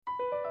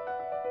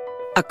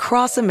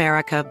Across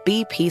America,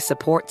 BP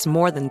supports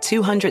more than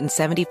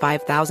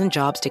 275,000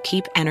 jobs to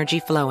keep energy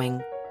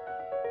flowing.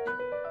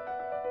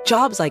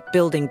 Jobs like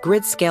building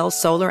grid-scale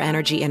solar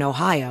energy in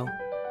Ohio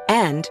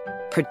and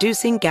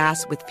producing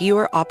gas with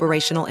fewer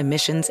operational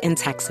emissions in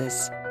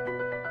Texas.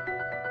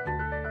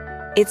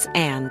 It's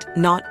and,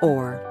 not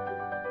or.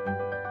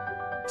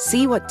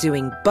 See what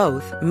doing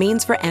both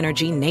means for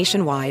energy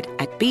nationwide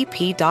at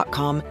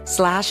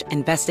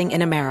bp.com/investing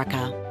in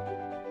America.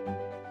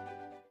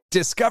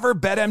 Discover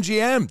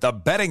BetMGM, the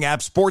betting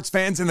app sports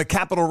fans in the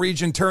capital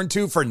region turn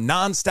to for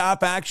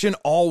nonstop action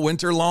all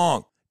winter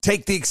long.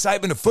 Take the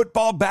excitement of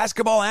football,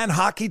 basketball, and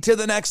hockey to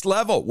the next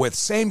level with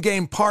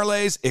same-game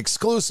parlays,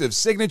 exclusive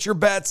signature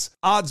bets,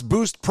 odds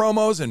boost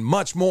promos, and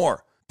much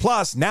more.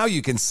 Plus, now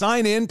you can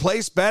sign in,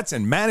 place bets,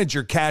 and manage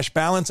your cash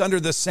balance under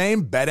the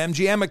same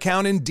BetMGM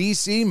account in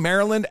D.C.,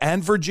 Maryland,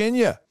 and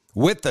Virginia.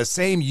 With the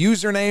same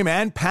username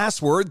and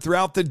password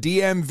throughout the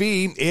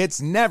DMV, it's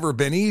never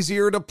been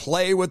easier to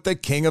play with the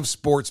king of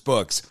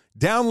sportsbooks.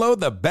 Download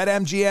the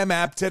BetMGM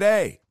app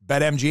today.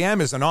 BetMGM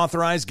is an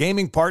authorized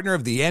gaming partner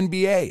of the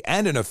NBA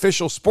and an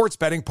official sports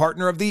betting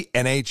partner of the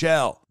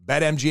NHL.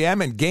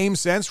 BetMGM and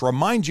GameSense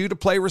remind you to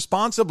play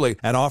responsibly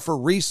and offer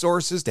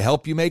resources to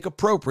help you make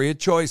appropriate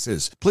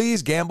choices.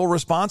 Please gamble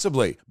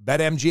responsibly.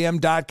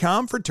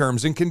 BetMGM.com for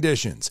terms and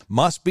conditions.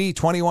 Must be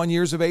 21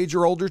 years of age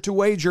or older to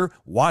wager.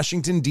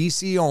 Washington,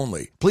 D.C.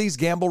 only. Please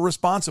gamble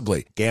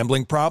responsibly.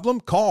 Gambling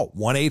problem? Call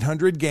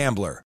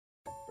 1-800-GAMBLER.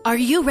 Are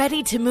you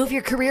ready to move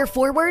your career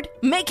forward?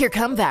 Make your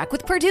comeback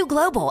with Purdue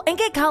Global and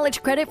get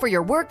college credit for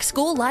your work,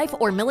 school life,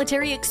 or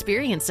military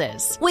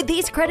experiences. With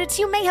these credits,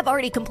 you may have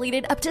already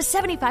completed up to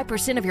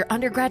 75% of your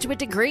undergraduate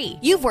degree.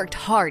 You've worked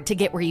hard to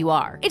get where you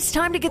are. It's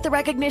time to get the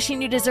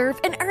recognition you deserve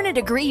and earn a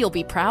degree you'll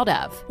be proud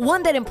of.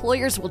 One that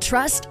employers will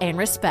trust and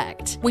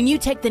respect. When you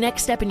take the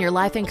next step in your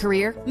life and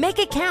career, make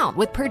it count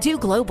with Purdue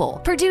Global,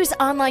 Purdue's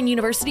online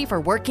university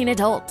for working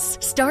adults.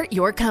 Start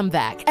your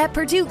comeback at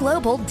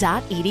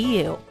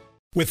purdueglobal.edu.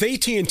 With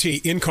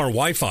AT&T in-car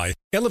Wi-Fi,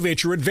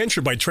 elevate your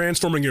adventure by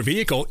transforming your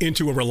vehicle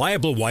into a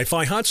reliable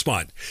Wi-Fi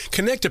hotspot.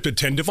 Connect up to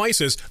 10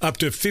 devices up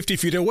to 50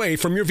 feet away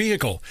from your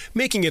vehicle,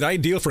 making it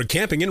ideal for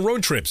camping and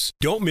road trips.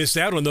 Don't miss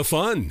out on the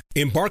fun.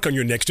 Embark on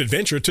your next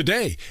adventure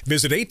today.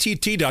 Visit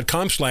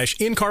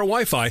att.com/in-car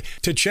Wi-Fi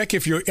to check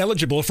if you're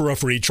eligible for a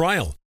free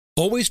trial.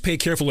 Always pay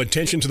careful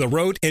attention to the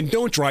road and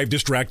don't drive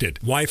distracted.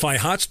 Wi-Fi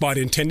hotspot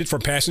intended for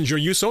passenger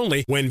use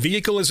only when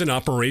vehicle is in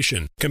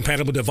operation.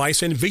 Compatible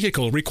device and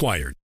vehicle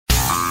required.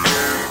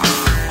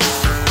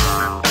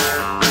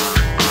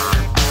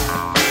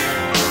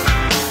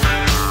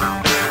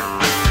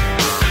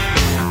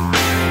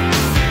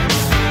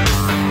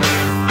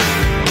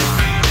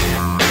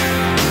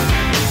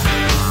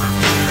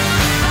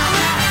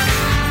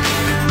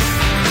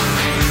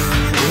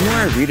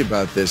 I read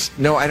about this.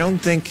 No, I don't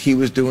think he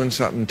was doing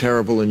something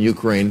terrible in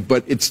Ukraine,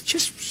 but it's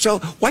just so...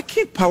 Why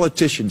can't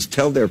politicians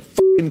tell their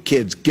fucking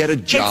kids, get a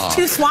job? It's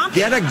too swampy.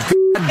 Get a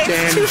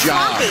goddamn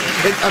job.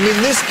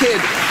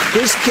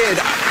 This kid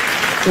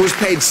was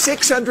paid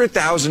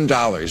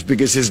 $600,000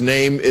 because his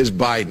name is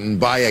Biden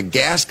by a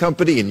gas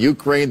company in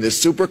Ukraine,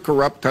 this super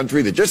corrupt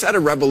country that just had a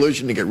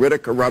revolution to get rid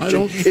of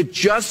corruption. It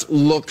just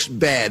looks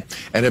bad.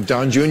 And if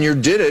Don Jr.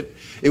 did it,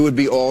 it would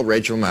be all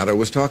Rachel Maddow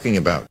was talking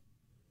about.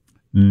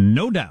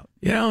 No doubt.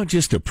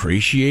 Just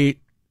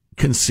appreciate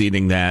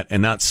conceding that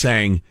and not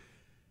saying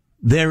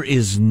there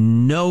is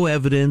no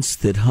evidence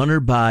that Hunter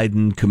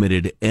Biden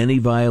committed any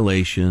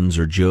violations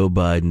or Joe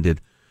Biden did.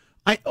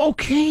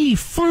 Okay,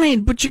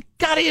 fine, but you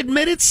got to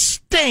admit it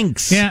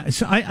stinks. Yeah,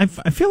 so I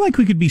feel like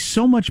we could be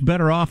so much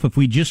better off if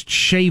we just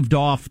shaved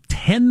off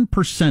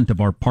 10%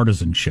 of our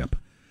partisanship.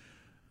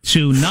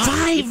 To not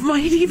 5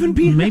 might even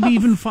be maybe enough.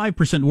 Even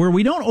 5%, where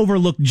we don't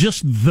overlook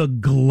just the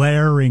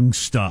glaring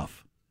stuff.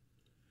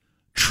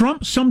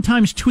 Trump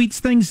sometimes tweets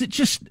things that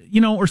just,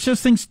 or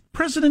says things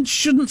presidents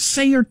shouldn't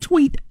say or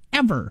tweet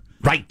ever.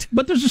 Right.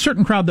 But there's a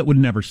certain crowd that would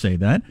never say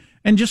that.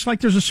 And just like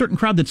there's a certain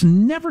crowd that's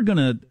never going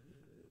to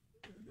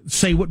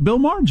say what Bill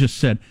Maher just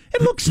said.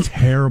 It looks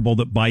terrible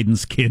that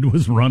Biden's kid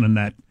was running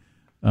that,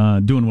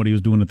 doing what he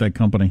was doing at that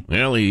company.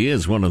 Well, he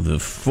is one of the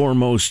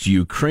foremost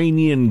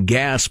Ukrainian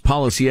gas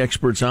policy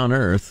experts on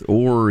earth,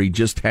 or he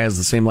just has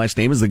the same last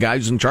name as the guy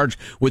who's in charge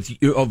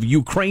of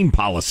Ukraine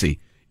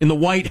policy in the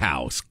White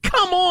House.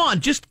 Come on,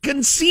 just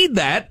concede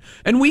that,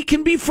 and we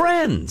can be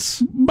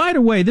friends. By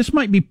the way, this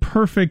might be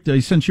perfect,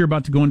 since you're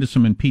about to go into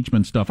some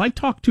impeachment stuff. I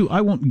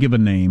won't give a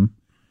name,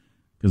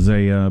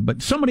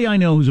 but somebody I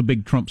know who's a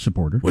big Trump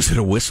supporter. Was it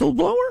a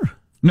whistleblower?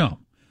 No.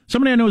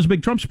 Somebody I know is a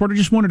big Trump supporter,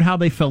 just wondered how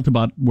they felt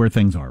about where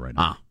things are right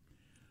now.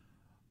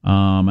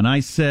 And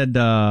I said,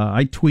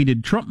 I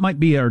tweeted,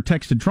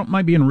 texted, Trump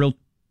might be in real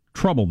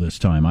trouble this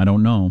time. I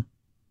don't know.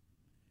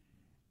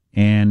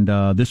 And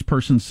this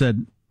person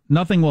said,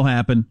 nothing will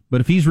happen,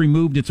 but if he's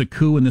removed, it's a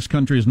coup, and this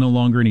country is no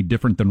longer any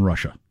different than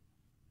Russia.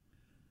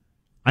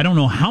 I don't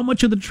know how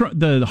much of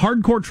the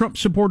hardcore Trump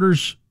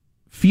supporters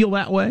feel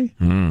that way,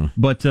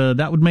 but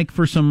that would make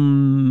for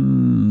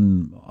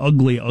some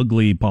ugly,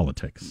 ugly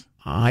politics.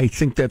 I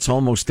think that's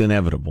almost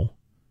inevitable.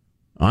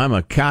 I'm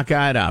a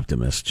cockeyed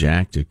optimist,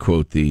 Jack, to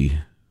quote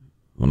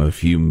one of the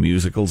few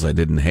musicals I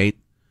didn't hate.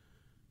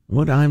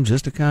 I'm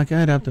just a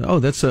cockeyed optimist. Oh,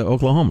 that's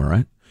Oklahoma,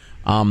 right?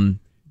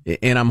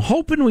 And I'm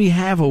hoping we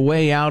have a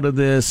way out of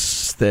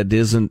this that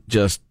isn't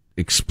just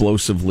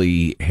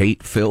explosively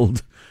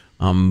hate-filled,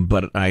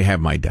 but I have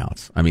my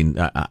doubts. I mean,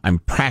 I'm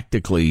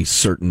practically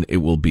certain it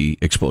will be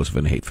explosive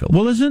and hate-filled.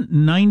 Well, isn't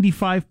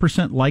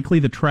 95% likely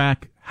the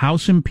track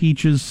House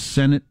impeaches,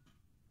 Senate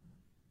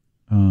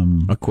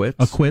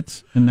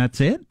acquits, and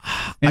that's it?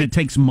 And it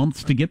takes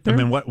months to get there? I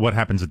mean, what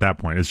happens at that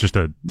point? It's just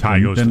a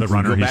tie goes to the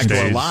runner. Go back to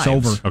our lives. It's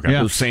over. Okay.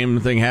 Yeah. The same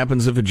thing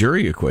happens if a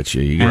jury acquits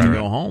you. You get to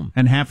go home.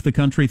 And half the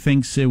country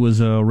thinks it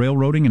was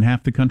railroading, and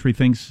half the country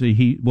thinks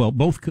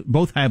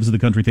both halves of the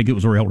country think it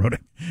was a railroading.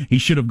 He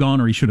should have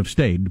gone or he should have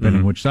stayed,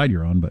 depending on which side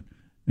you're on.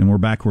 And we're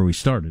back where we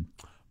started.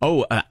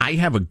 Oh, I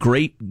have a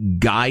great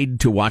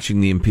guide to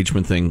watching the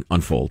impeachment thing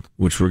unfold,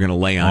 which we're going to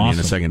lay on you in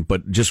a second.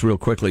 But just real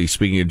quickly,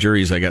 speaking of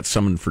juries, I got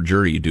summoned for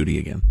jury duty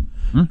again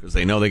because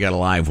they know they got a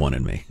live one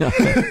in me.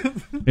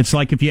 It's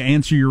like if you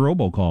answer your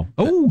robocall.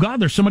 Oh, God,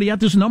 there's somebody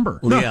at this number.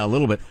 Yeah, a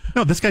little bit.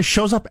 No, this guy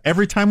shows up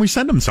every time we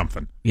send him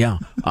something. Yeah.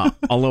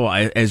 Although,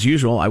 as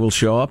usual, I will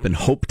show up and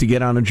hope to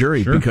get on a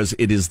jury because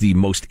it is the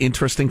most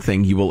interesting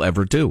thing you will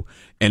ever do.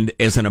 And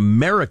as an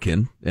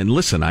American, and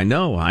listen, I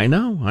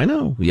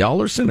know,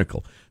 y'all are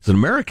cynical. As an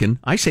American,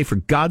 I say, for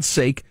God's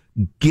sake,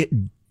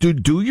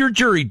 do your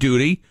jury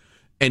duty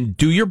and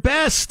do your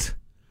best.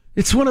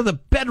 It's one of the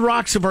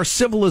bedrocks of our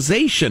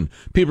civilization.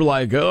 People are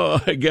like, oh,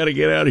 I got to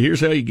get out.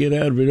 Here's how you get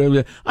out of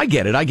it. I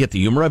get it. I get the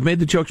humor. I've made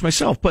the jokes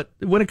myself. But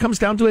when it comes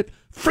down to it,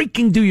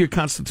 freaking do your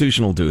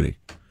constitutional duty.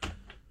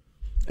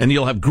 And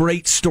you'll have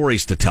great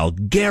stories to tell,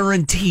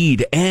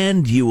 guaranteed.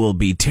 And you will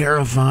be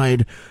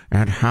terrified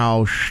at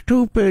how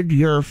stupid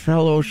your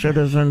fellow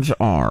citizens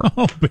are.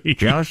 Oh, baby.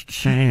 Just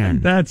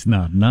saying. That's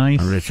not nice.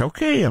 It's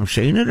okay. I'm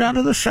saying it out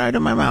of the side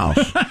of my mouth.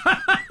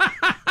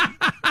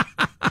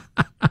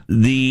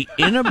 The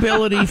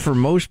inability for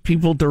most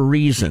people to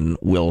reason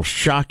will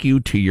shock you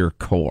to your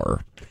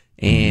core.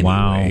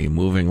 Anyway,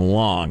 moving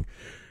along.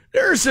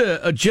 There's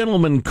a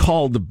gentleman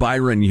called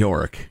Byron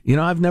York. You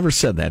know, I've never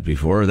said that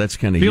before. That's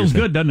kind of feels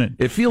good, doesn't it?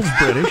 It feels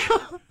British.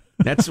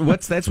 That's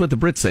what the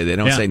Brits say. They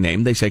don't say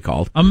name; they say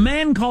called. A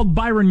man called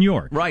Byron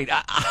York. Right.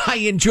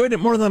 I enjoyed it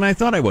more than I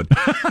thought I would.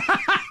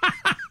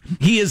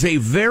 He is a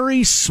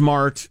very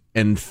smart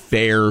and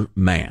fair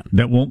man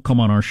that won't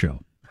come on our show,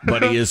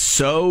 but he is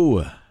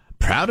so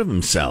proud of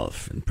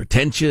himself and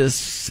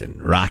pretentious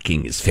and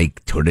rocking his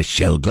fake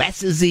tortoiseshell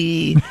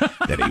glasses-y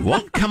that he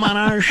won't come on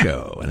our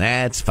show, and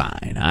that's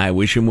fine. I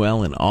wish him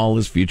well in all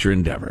his future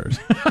endeavors.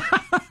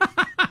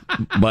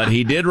 But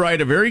he did write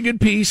a very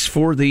good piece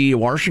for the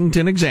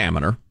Washington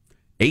Examiner,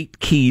 8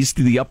 keys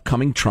to the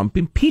upcoming Trump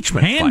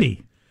impeachment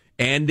fight.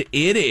 And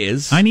it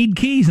is. I need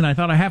keys, and I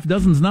thought a half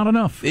dozen's not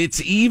enough.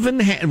 It's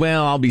even.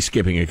 Well, I'll be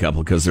skipping a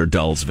couple because they're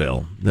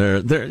Dullsville.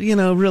 They're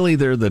really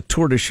they're the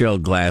tortoiseshell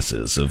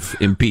glasses of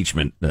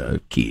impeachment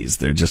keys.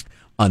 They're just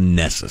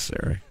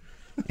unnecessary.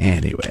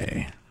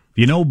 Anyway, if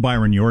you know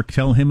Byron York,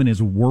 tell him and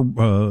his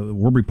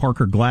Warby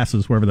Parker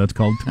glasses, whatever that's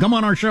called, to come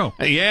on our show.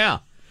 Yeah.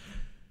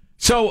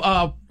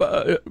 So,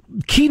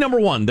 key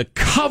number 1: the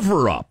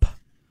cover-up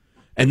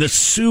and the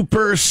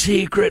super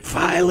secret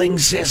filing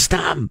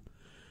system.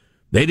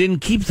 They didn't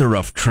keep the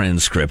rough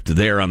transcript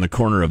there on the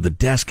corner of the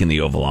desk in the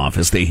Oval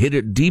Office. They hid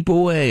it deep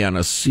away on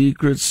a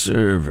secret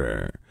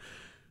server.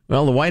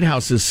 Well, the White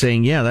House is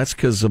saying, yeah, that's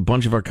because a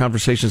bunch of our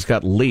conversations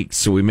got leaked,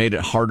 so we made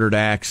it harder to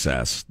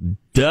access.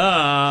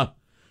 Duh!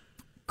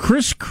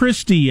 Chris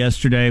Christie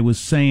yesterday was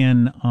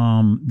saying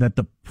that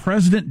the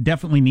president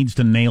definitely needs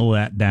to nail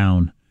that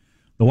down.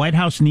 The White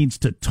House needs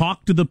to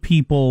talk to the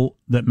people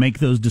that make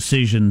those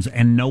decisions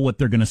and know what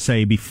they're going to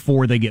say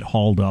before they get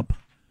hauled up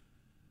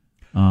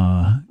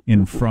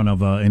in front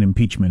of an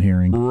impeachment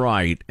hearing.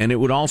 Right. And it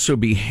would also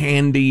be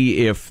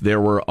handy if there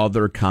were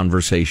other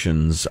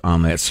conversations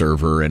on that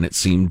server, and it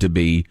seemed to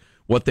be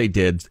what they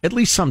did, at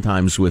least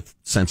sometimes with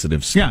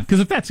sensitive stuff. Yeah, because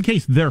if that's the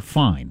case, they're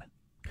fine.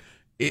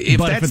 If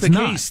that's the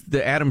case,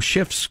 the Adam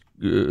Schiff's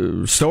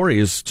story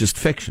is just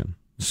fiction.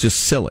 It's just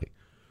silly.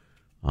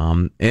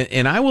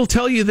 And I will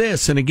tell you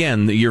this, and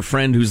again, your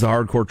friend who's the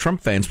hardcore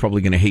Trump fan is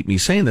probably going to hate me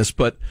saying this,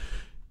 but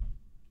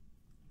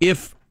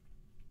if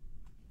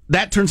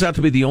that turns out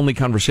to be the only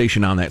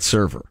conversation on that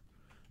server,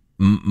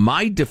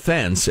 my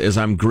defense, as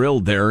I'm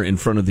grilled there in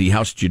front of the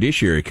House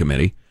Judiciary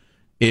Committee,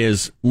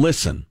 is,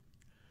 listen,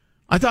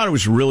 I thought it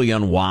was really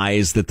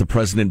unwise that the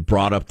president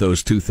brought up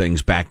those two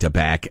things back to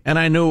back, and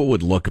I knew it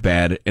would look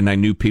bad, and I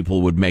knew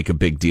people would make a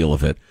big deal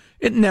of it.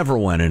 It never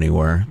went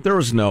anywhere. There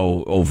was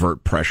no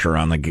overt pressure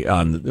on the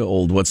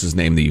old, what's his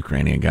name, the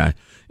Ukrainian guy.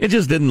 It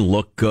just didn't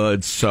look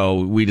good, so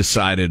we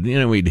decided,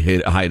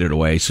 we'd hide it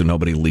away so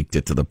nobody leaked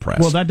it to the press.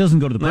 Well, that doesn't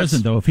go to the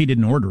president, though, if he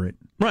didn't order it.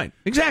 Right,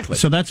 exactly.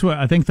 So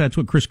I think that's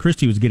what Chris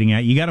Christie was getting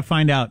at. You got to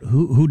find out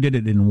who did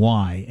it and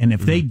why. And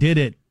if they did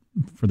it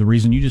for the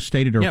reason you just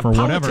stated or for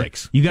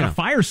politics. whatever, you got to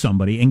fire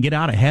somebody and get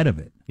out ahead of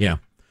it. Yeah.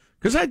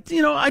 Because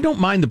I don't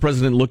mind the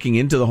president looking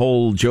into the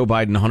whole Joe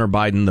Biden, Hunter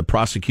Biden, the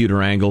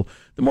prosecutor angle.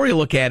 The more you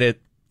look at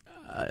it,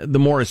 the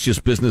more it's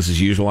just business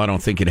as usual. I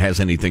don't think it has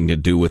anything to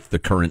do with the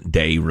current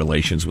day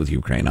relations with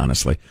Ukraine,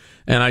 honestly.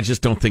 And I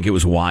just don't think it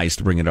was wise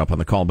to bring it up on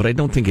the call, but I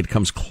don't think it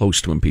comes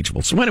close to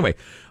impeachable. So anyway.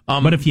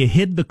 But if you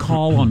hid the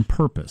call on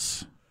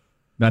purpose,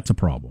 that's a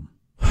problem.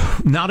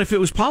 Not if it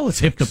was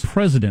politics. If the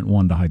president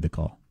wanted to hide the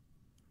call.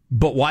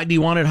 But why do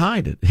you want it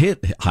hided?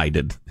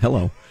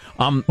 Hello.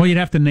 Well, you'd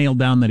have to nail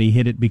down that he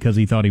hid it because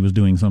he thought he was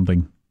doing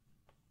something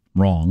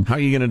wrong. How are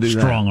you going to do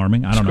that?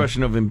 Strong-arming? I don't know. It's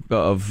a question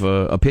of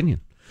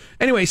opinion.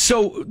 Anyway,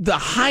 so the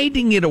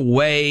hiding it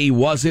away,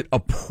 was it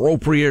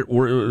appropriate?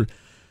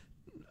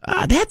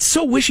 That's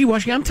so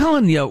wishy-washy. I'm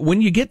telling you,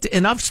 when you get to,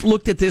 and I've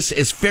looked at this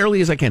as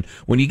fairly as I can,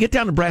 when you get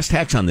down to brass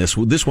tacks on this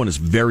one is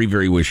very,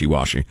 very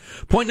wishy-washy.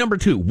 Point number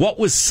 2, what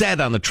was said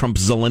on the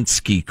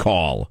Trump-Zelensky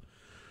call?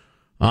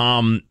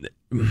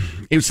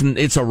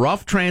 It's a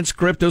rough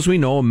transcript, as we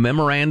know, a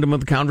memorandum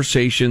of the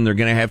conversation. They're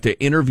going to have to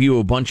interview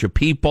a bunch of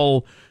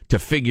people to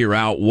figure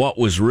out what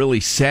was really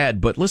said.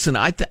 But listen,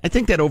 I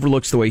think that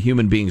overlooks the way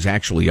human beings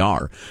actually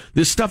are.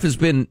 This stuff has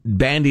been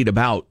bandied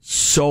about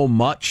so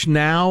much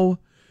now.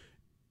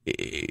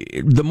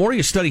 The more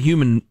you study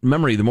human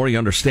memory, the more you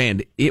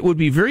understand. It would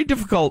be very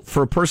difficult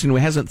for a person who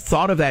hasn't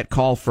thought of that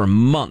call for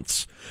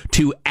months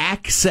to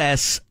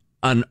access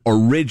an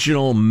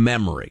original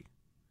memory,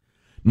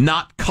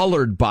 not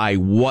colored by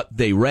what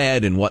they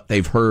read and what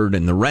they've heard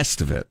and the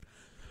rest of it.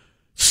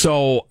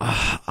 So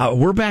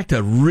we're back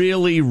to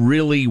really,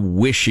 really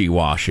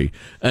wishy-washy.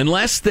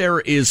 Unless there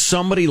is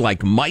somebody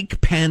like Mike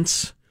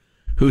Pence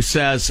who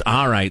says,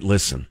 all right,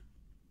 listen,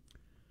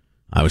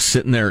 I was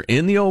sitting there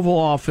in the Oval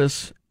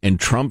Office and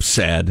Trump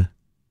said,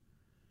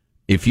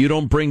 if you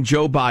don't bring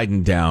Joe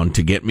Biden down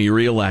to get me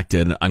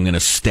reelected, I'm going to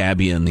stab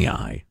you in the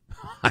eye.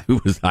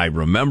 I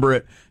remember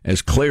it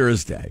as clear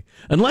as day.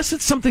 Unless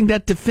it's something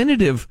that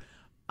definitive,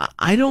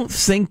 I don't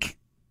think.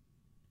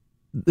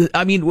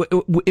 I mean,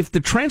 if the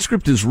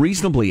transcript is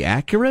reasonably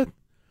accurate,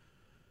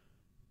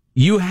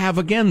 you have,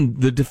 again,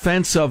 the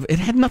defense of it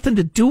had nothing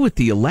to do with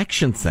the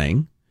election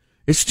thing.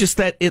 It's just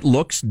that it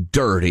looks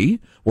dirty.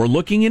 We're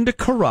looking into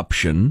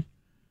corruption,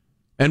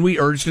 and we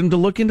urged him to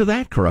look into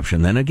that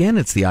corruption. Then again,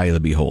 it's the eye of the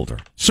beholder.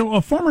 So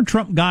a former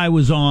Trump guy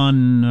was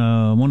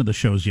on one of the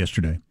shows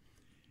yesterday.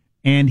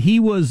 And he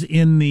was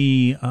in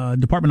the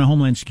Department of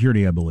Homeland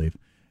Security, I believe.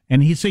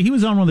 And he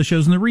was on one of the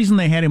shows, and the reason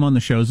they had him on the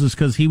shows is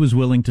because he was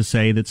willing to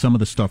say that some of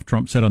the stuff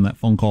Trump said on that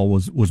phone call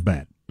was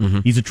bad.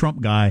 Mm-hmm. He's a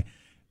Trump guy,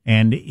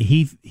 and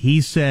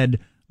he said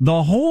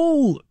the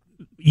whole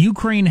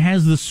Ukraine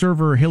has the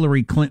server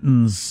Hillary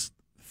Clinton's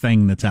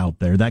thing that's out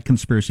there, that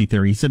conspiracy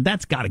theory. He said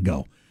that's got to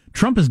go.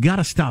 Trump has got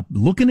to stop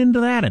looking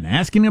into that and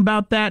asking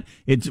about that.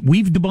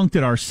 We've debunked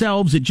it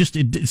ourselves.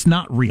 It's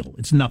not real.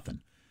 It's nothing.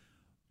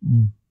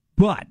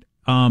 But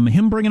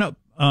him bringing up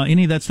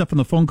any of that stuff on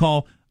the phone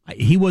call,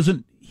 he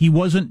wasn't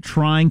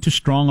trying to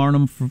strong arm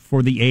him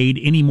for the aid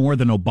any more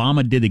than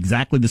Obama did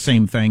exactly the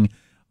same thing,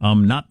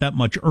 not that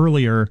much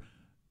earlier,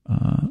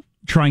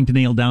 trying to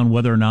nail down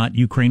whether or not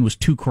Ukraine was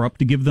too corrupt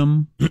to give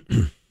them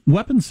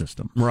weapon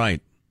systems.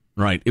 Right.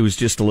 It was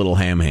just a little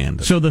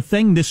ham-handed. So the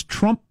thing, this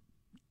Trump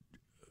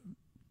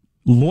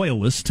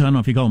loyalist, I don't know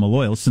if you call him a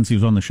loyalist since he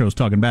was on the shows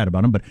talking bad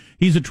about him, but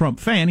he's a Trump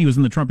fan. He was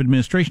in the Trump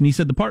administration. He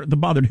said the part that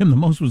bothered him the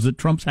most was that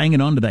Trump's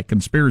hanging on to that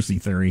conspiracy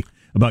theory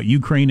about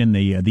Ukraine and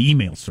the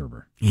email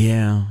server.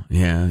 Yeah.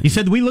 He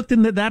said we looked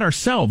into that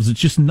ourselves. It's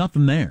just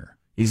nothing there.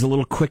 He's a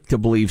little quick to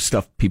believe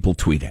stuff people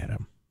tweet at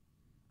him.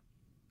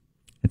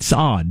 It's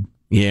odd.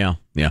 Yeah.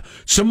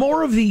 Some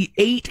more of the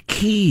 8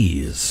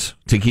 keys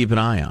to keep an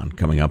eye on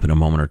coming up in a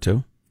moment or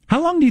two.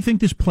 How long do you think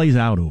this plays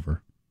out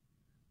over?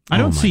 I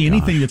don't see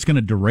anything that's going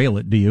to derail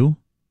it, do you?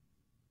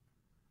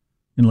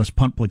 Unless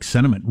public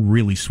sentiment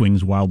really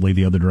swings wildly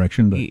the other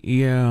direction. But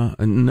yeah,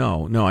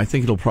 no. I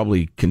think it'll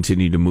probably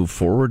continue to move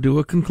forward to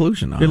a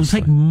conclusion, honestly.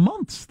 It'll take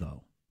months,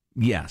 though.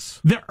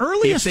 Yes. The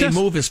earliest if they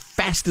move as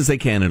fast as they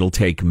can, it'll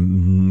take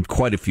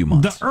quite a few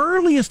months. The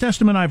earliest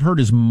estimate I've heard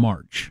is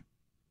March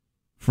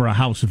for a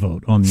House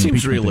vote on the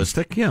Seems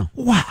realistic, yeah.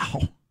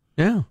 Wow.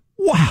 Yeah.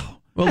 Wow.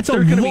 Well, that's a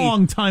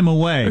long time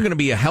away. There are going to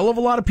be a hell of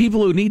a lot of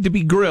people who need to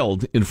be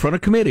grilled in front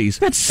of committees.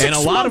 That's 6 months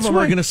and a lot of them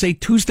away. are going to say,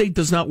 Tuesday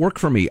does not work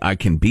for me. I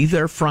can be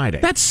there Friday.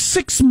 That's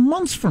 6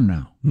 months from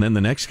now. And then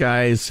the next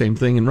guy is same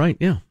thing and right.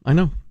 Yeah, I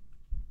know.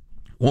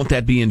 Won't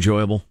that be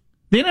enjoyable?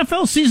 The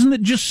NFL season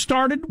that just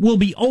started will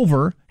be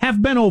over,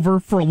 have been over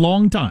for a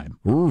long time.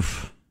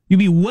 Oof. You'll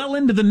be well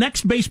into the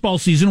next baseball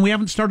season. We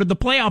haven't started the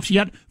playoffs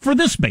yet for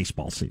this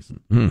baseball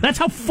season. That's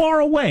how far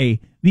away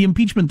the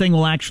impeachment thing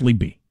will actually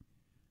be.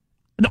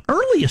 The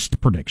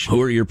earliest prediction.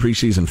 Who are your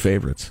preseason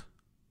favorites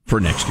for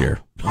next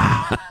year?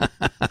 Wow.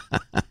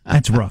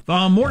 That's rough.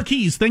 More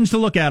keys, things to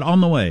look at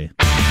on the way.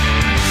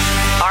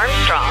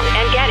 Armstrong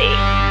and Getty.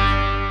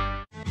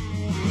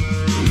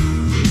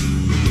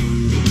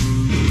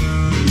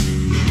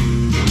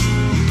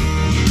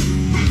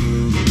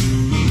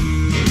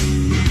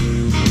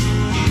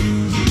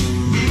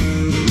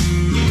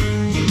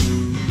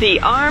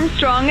 The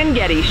Armstrong and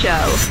Getty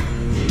Show.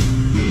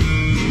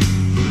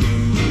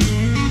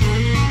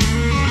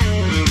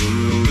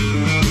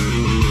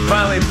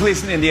 Finally,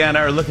 police in Indiana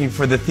are looking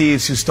for the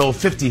thieves who stole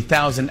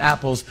 50,000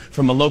 apples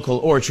from a local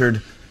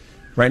orchard.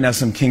 Right now,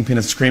 some kingpin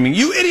is screaming,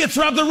 "You idiots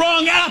robbed the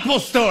wrong apple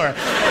store!"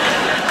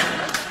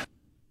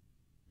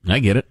 I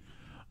get it.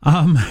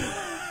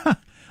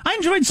 I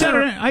enjoyed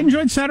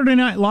Saturday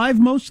Night Live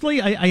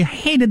mostly. I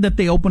hated that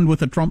they opened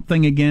with a Trump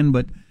thing again,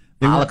 but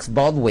Alex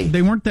Baldwin.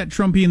 They weren't that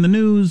Trumpy in the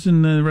news,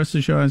 and the rest of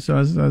the show, so I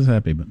was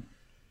happy. But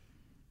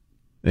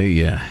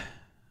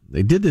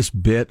they did this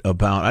bit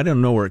about, I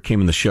don't know where it came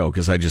in the show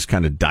because I just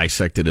kind of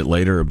dissected it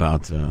later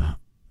about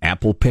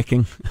apple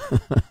picking.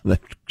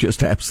 That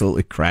just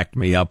absolutely cracked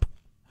me up.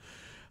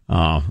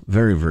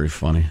 Very, very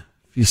funny.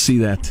 If you see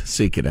that,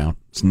 seek it out.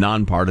 It's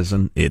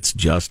nonpartisan. It's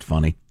just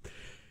funny.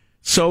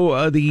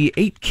 So the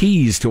 8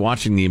 keys to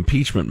watching the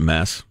impeachment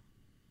mess.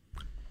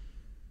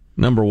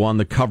 Number 1,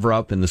 the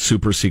cover-up in the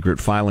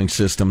super-secret filing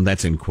system.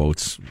 That's in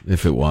quotes,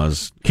 if it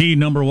was. Key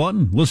number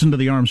 1, listen to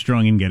the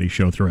Armstrong and Getty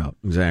show throughout.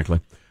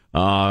 Exactly.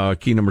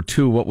 Key number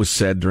 2, what was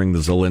said during the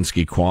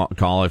Zelensky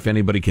call, if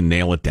anybody can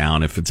nail it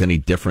down, if it's any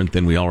different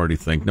than we already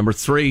think. Number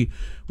 3,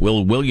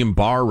 will William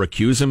Barr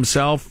recuse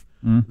himself?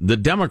 The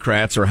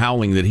Democrats are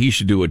howling that he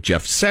should do what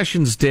Jeff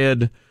Sessions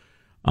did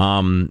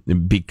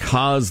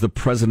because the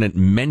president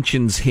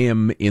mentions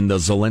him in the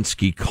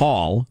Zelensky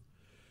call.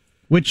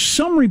 Which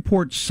some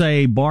reports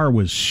say Barr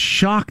was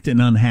shocked and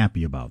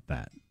unhappy about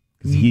that.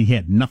 Because he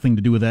had nothing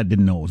to do with that,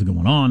 didn't know what was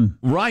going on.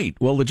 Right.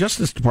 Well, the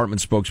Justice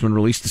Department spokesman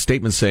released a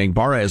statement saying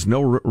Barr has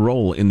no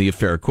role in the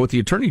affair. Quote, the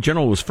Attorney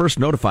General was first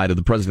notified of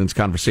the president's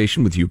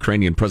conversation with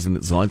Ukrainian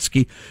President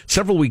Zelensky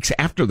several weeks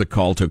after the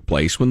call took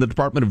place when the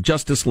Department of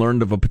Justice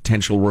learned of a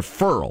potential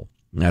referral.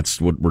 That's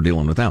what we're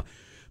dealing with now.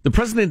 The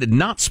president had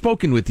not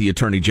spoken with the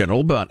Attorney General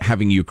about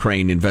having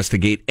Ukraine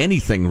investigate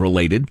anything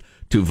related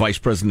to Vice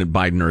President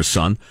Biden or his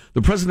son.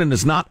 The president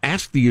has not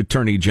asked the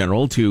Attorney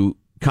General to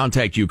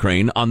contact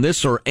Ukraine on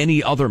this or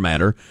any other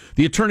matter.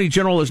 The Attorney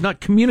General has not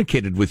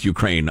communicated with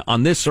Ukraine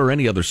on this or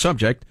any other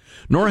subject,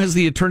 nor has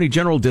the Attorney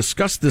General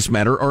discussed this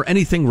matter or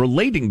anything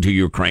relating to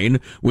Ukraine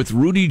with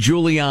Rudy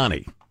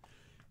Giuliani.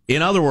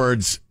 In other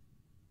words,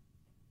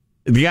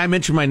 the guy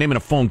mentioned my name in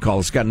a phone call.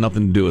 It's got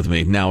nothing to do with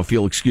me. Now, if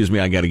you'll excuse me,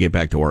 I got to get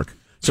back to work.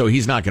 So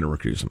he's not going to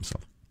recuse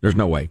himself. There's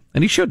no way.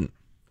 And he shouldn't.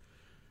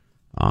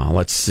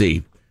 Let's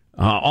see.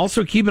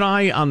 Also, keep an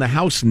eye on the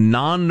House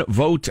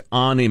non-vote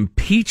on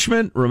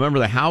impeachment. Remember,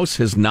 the House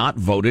has not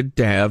voted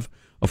to have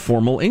a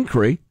formal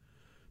inquiry.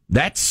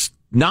 That's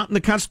not in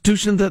the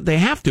Constitution that they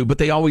have to, but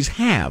they always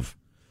have.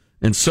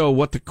 And so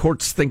what the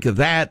courts think of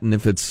that, and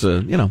if it's,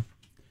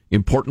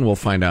 important, we'll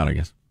find out, I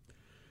guess.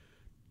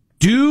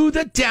 Do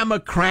the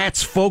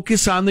Democrats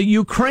focus on the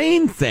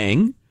Ukraine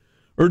thing,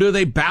 or do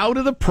they bow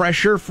to the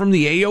pressure from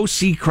the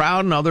AOC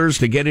crowd and others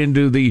to get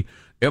into the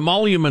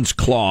emoluments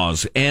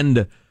clause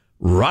and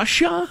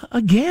Russia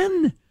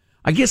again?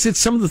 I guess it's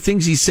some of the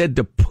things he said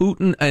to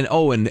Putin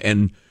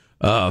and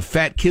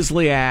Fat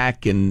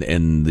Kislyak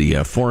and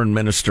the foreign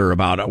minister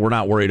about, we're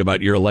not worried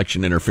about your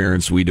election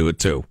interference, we do it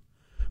too,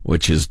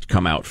 which has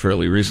come out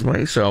fairly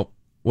recently. So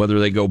whether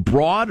they go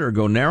broad or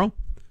go narrow,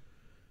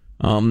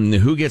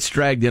 who gets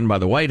dragged in by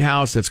the White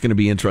House, that's going to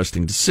be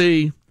interesting to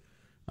see.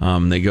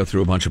 They go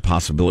through a bunch of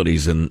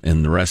possibilities and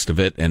the rest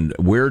of it. And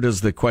where does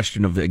the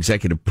question of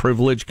executive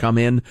privilege come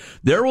in?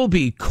 There will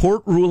be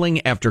court ruling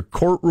after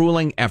court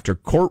ruling after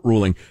court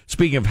ruling.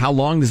 Speaking of how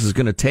long this is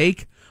going to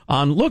take,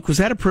 look, was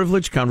that a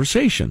privileged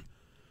conversation?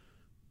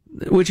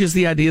 Which is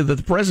the idea that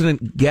the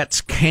president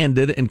gets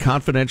candid and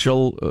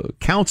confidential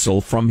counsel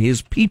from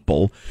his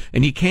people,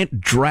 and you can't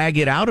drag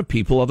it out of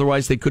people.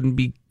 Otherwise, they couldn't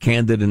be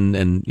candid and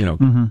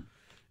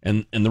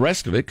the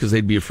rest of it, because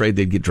they'd be afraid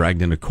they'd get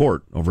dragged into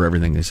court over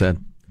everything they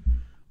said.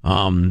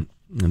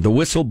 The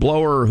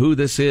whistleblower, who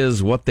this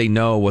is, what they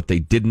know, what they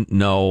didn't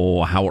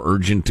know, how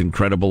urgent and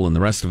credible, and the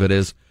rest of it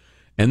is.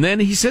 And then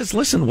he says,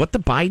 listen, what the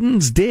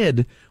Bidens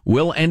did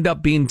will end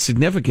up being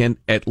significant,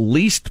 at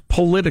least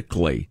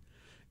politically.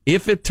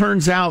 If it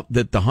turns out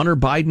that the Hunter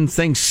Biden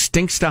thing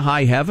stinks to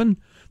high heaven,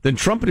 then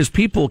Trump and his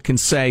people can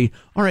say,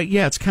 all right,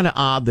 yeah, it's kind of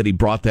odd that he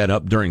brought that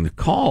up during the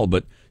call,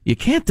 but you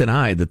can't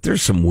deny that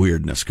there's some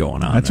weirdness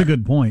going on. That's there. A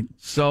good point.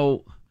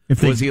 So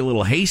was he a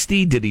little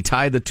hasty? Did he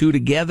tie the two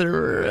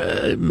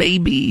together?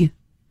 Maybe.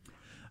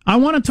 I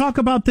want to talk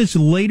about this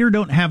later.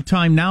 Don't have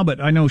time now,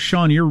 but I know,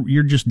 Sean,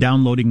 you're just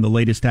downloading the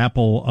latest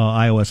Apple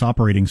iOS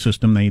operating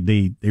system.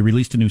 They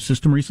released a new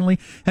system recently.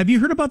 Have you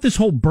heard about this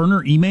whole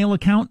burner email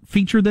account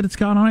feature that it's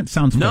got on it?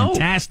 Sounds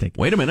fantastic.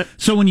 Wait a minute.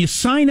 So when you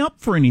sign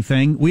up for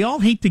anything, we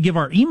all hate to give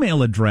our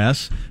email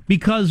address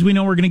because we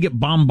know we're going to get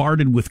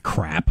bombarded with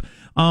crap.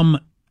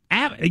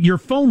 Your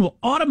phone will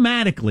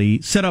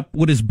automatically set up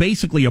what is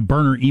basically a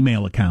burner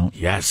email account.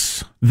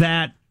 Yes.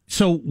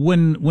 So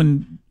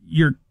when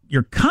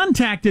you're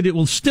contacted, it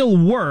will still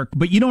work,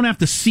 but you don't have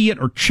to see it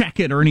or check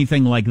it or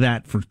anything like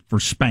that for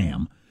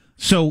spam.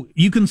 So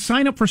you can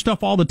sign up for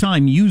stuff all the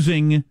time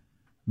using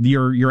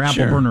your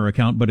Apple burner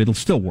account, but it'll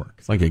still work.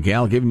 It's like a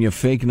gal giving you a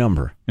fake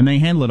number. And they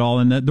handle it all.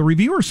 And the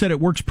reviewer said it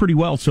works pretty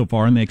well so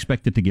far, and they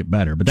expect it to get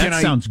better. But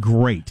that sounds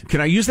great.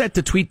 Can I use that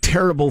to tweet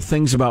terrible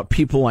things about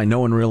people I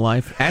know in real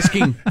life?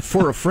 Asking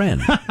for a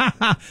friend.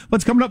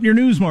 What's coming up in your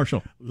news,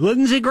 Marshall?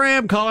 Lindsey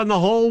Graham calling the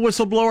whole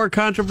whistleblower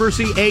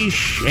controversy a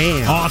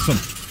sham. Awesome.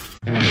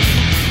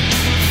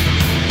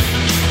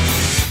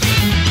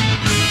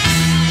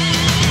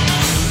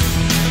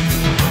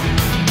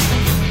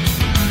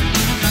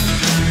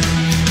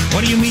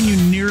 What do you mean you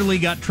nearly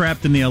got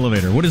trapped in the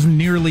elevator? What does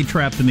nearly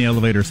trapped in the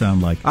elevator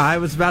sound like? I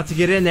was about to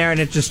get in there, and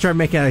it just started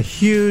making a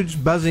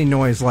huge buzzing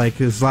noise,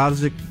 like as loud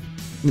as it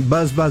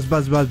buzz, buzz,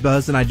 buzz, buzz,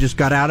 buzz, and I just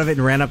got out of it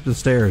and ran up the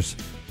stairs.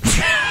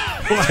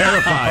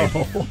 Terrified.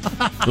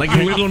 Like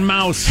a little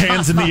mouse,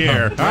 hands in the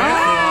air.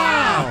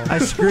 I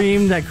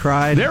screamed, I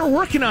cried. They're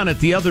working on it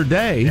the other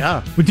day.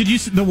 Yeah. But did you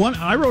see the one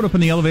I rode up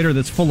in the elevator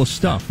that's full of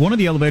stuff? One of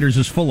the elevators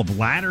is full of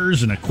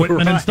ladders and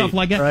equipment and stuff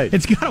like that. Right.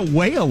 It's got to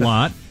weigh a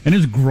lot and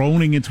is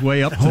groaning its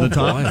way up to the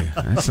top. Boy,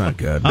 that's not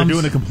good. They're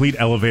doing a complete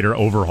elevator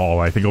overhaul,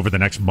 I think, over the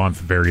next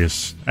month.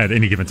 At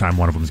any given time,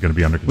 one of them is going to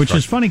be under construction.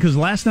 Which is funny because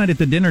last night at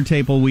the dinner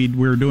table, we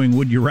were doing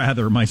Would You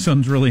Rather. My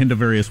son's really into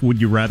various Would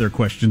You Rather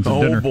questions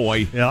at dinner. Oh,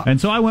 boy. Yeah. And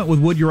so I went with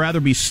Would You Rather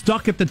be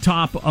stuck at the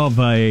top of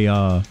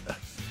a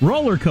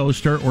roller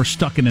coaster or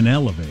stuck in an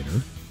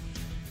elevator?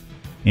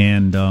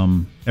 And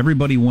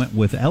everybody went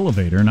with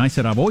elevator. And I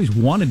said, I've always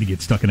wanted to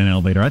get stuck in an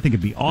elevator. I think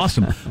it'd be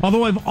awesome.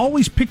 Although I've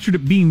always pictured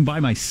it being by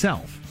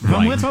myself. If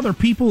I'm with other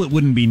people, it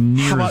wouldn't be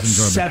near How about as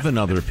enjoyable. 7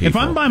 other people? If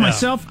I'm by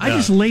myself, I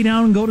just lay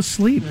down and go to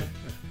sleep.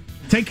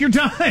 Take your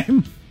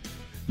time.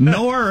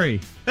 No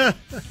hurry.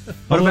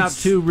 What about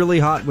 2 really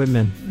hot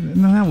women?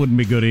 No, that wouldn't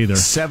be good either.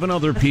 7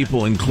 other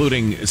people,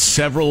 including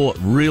several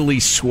really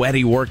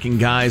sweaty working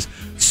guys,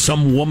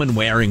 some woman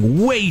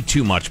wearing way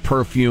too much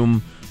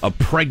perfume, a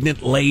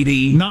pregnant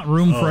lady. Not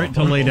room for it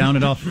to lay down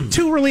at all.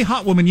 2 really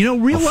hot women. You know,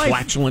 real life.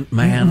 Flatulent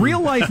man. Real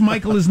life,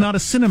 Michael, is not a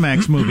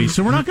Cinemax movie,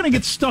 so we're not going to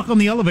get stuck on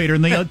the elevator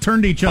and they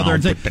turn to each other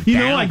and say,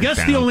 I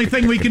guess the only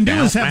thing we can do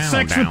is have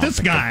sex with this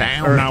guy.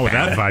 Or not with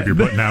that vibe you're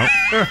putting out.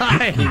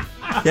 Right.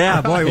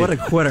 Yeah, boy, what a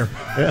quitter.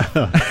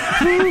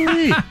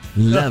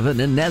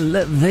 Loving an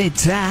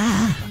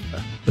elevator.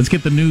 Let's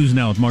get the news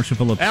now with Marshall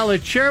Phillips. Well, the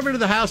chairman of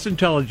the House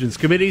Intelligence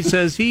Committee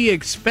says he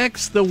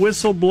expects the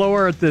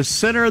whistleblower at the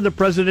center of the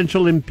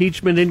presidential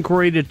impeachment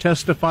inquiry to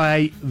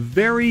testify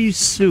very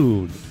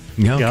soon.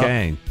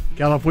 Okay.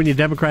 California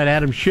Democrat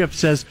Adam Schiff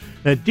says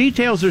that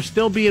details are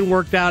still being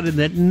worked out and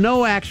that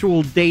no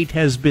actual date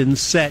has been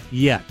set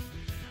yet.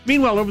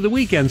 Meanwhile, over the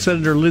weekend,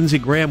 Senator Lindsey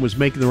Graham was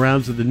making the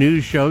rounds of the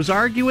news shows,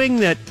 arguing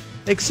that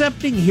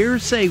accepting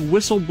hearsay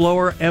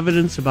whistleblower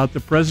evidence about the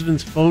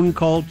president's phone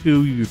call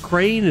to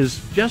Ukraine is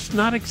just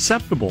not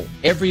acceptable.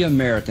 Every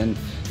American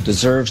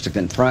deserves to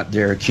confront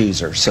their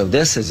accuser. So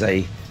this is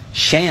a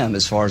sham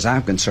as far as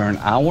I'm concerned.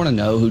 I want to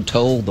know who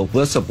told the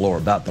whistleblower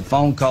about the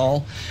phone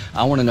call.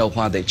 I want to know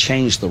why they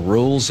changed the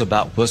rules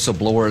about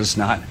whistleblowers.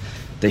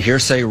 The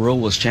hearsay rule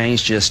was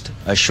changed just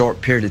a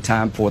short period of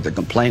time before the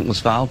complaint was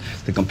filed.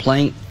 The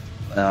complaint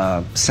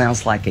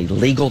sounds like a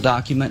legal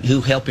document.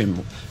 Who helped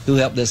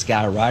this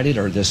guy write it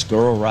or this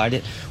girl write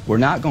it? We're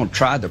not going to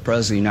try the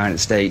President of the United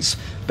States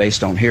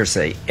based on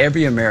hearsay.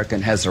 Every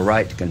American has the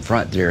right to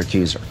confront their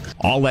accuser.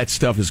 All that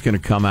stuff is going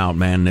to come out,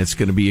 man. It's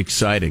going to be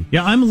exciting.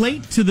 Yeah, I'm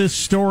late to this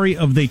story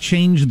of they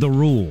changed the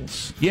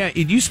rules. Yeah,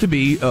 it used to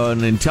be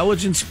an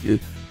intelligence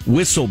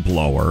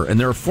whistleblower, and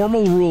there are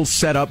formal rules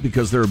set up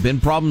because there have been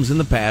problems in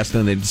the past,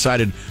 and they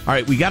decided, all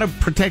right, we got to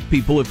protect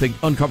people if they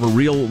uncover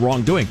real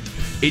wrongdoing.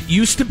 It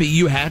used to be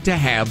you had to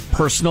have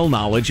personal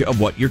knowledge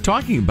of what you're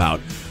talking about.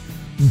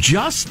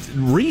 Just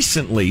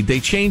recently,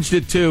 they changed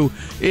it to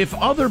if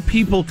other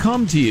people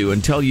come to you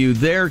and tell you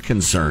they're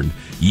concerned,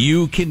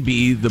 you can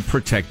be the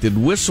protected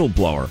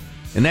whistleblower.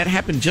 And that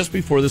happened just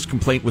before this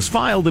complaint was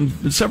filed,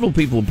 and several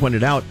people have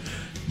pointed out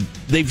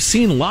they've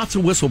seen lots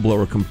of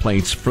whistleblower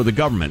complaints for the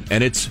government,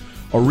 and it's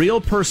a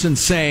real person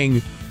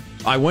saying,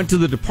 I went to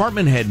the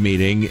department head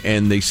meeting,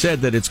 and they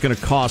said that it's going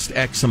to cost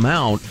X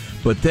amount,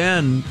 but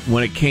then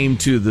when it came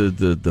to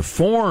the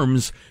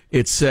forms,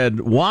 it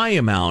said Y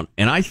amount,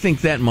 and I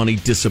think that money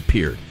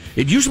disappeared.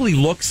 It usually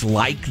looks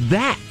like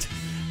that.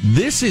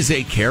 This is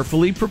a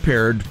carefully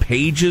prepared,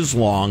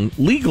 pages-long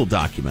legal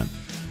document.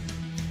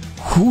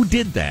 Who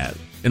did that,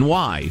 and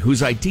why?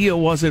 Whose idea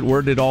was it?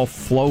 Where did it all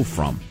flow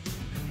from?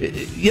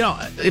 You know,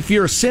 if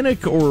you're a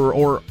cynic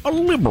or a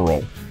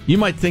liberal, you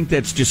might think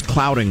that's just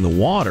clouding the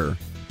water,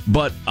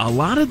 but a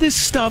lot of this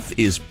stuff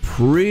is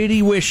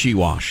pretty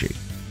wishy-washy.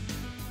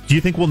 Do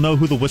you think we'll know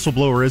who the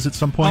whistleblower is at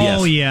some point?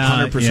 Oh,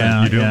 yes. yeah. 100%.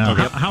 Yeah, you do? yeah.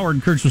 Okay.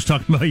 Howard Kurtz was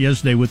talking about it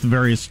yesterday with the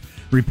various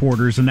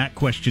reporters, and that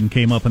question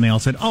came up, and they all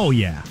said, oh,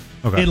 yeah,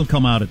 it'll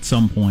come out at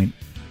some point,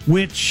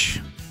 which...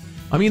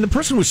 I mean, the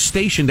person was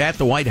stationed at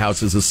the White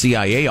House as a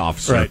CIA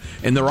officer, right,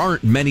 and there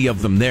aren't many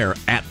of them there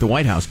at the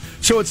White House.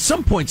 So at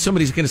some point,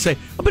 somebody's going to say,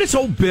 oh, but it's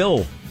old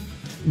Bill.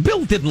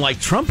 Bill didn't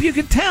like Trump, you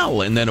could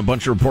tell. And then a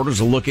bunch of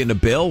reporters will look into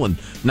Bill and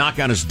knock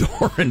on his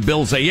door, and Bill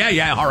will say,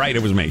 yeah, all right,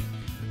 it was me.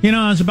 You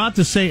know, I was about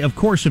to say, of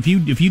course, if you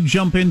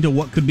jump into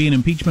what could be an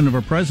impeachment of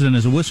a president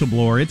as a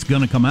whistleblower, it's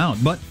going to come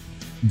out. But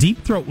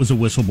Deep Throat was a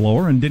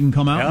whistleblower and didn't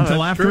come out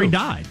until after he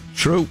died.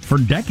 True. For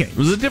decades. It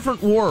was a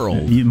different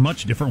world.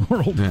 Much different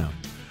world. Yeah.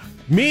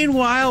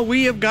 Meanwhile,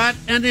 we have got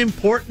an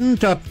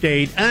important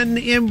update.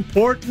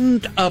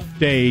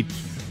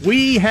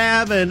 We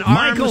have an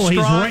Michael,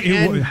 Armstrong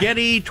and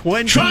Getty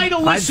 20. Try to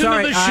listen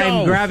to the show.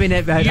 I'm grabbing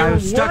it. I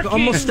was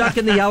almost stuck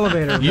in the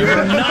elevator.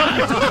 You're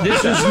not. This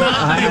is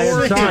not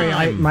your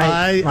sorry.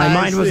 My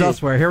mind was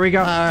elsewhere. Here we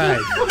go. All right.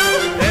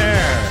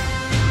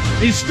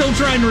 There. He's still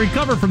trying to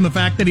recover from the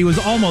fact that he was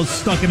almost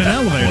stuck in an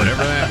elevator.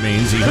 Whatever that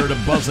means, he heard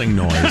a buzzing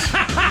noise.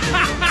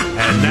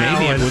 And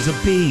maybe it was a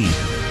bee.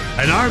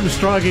 An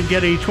Armstrong and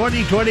Getty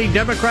 2020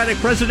 Democratic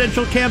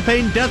Presidential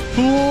Campaign Death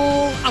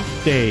Pool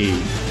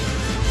update.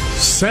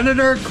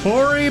 Senator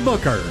Cory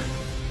Booker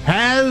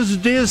has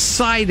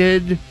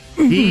decided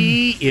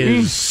he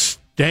is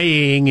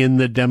staying in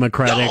the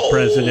Democratic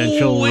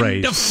presidential race.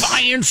 In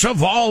defiance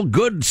of all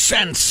good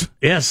sense.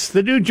 Yes,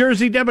 the New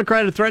Jersey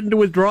Democrat had threatened to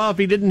withdraw if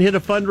he didn't hit a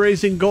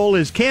fundraising goal.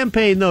 His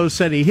campaign, though,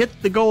 said he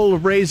hit the goal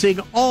of raising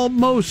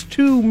almost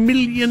 $2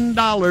 million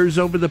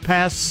over the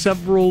past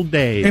several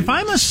days. If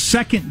I'm a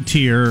second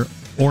tier,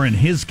 or in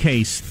his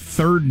case,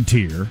 third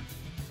tier,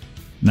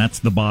 and that's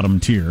the bottom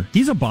tier.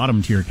 He's a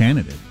bottom tier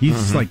candidate.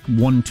 He's like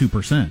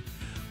 1-2%.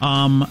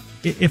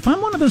 If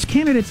I'm one of those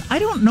candidates, I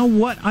don't know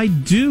what I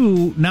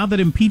do now that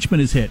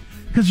impeachment is hit,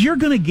 because you're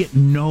going to get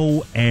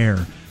no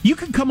air. You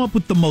can come up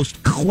with the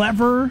most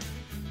clever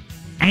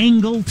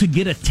angle to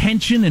get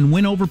attention and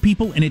win over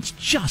people, and it's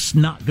just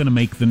not going to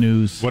make the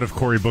news. What if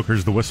Cory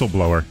Booker's the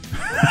whistleblower?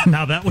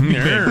 Now that would be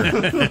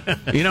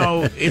big. You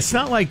know, it's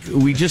not like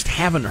we just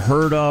haven't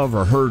heard of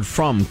or heard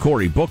from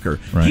Cory Booker.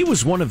 Right. He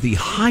was one of the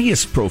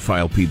highest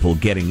profile people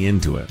getting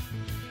into it.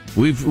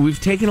 We've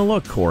taken a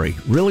look, Cory.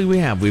 Really, we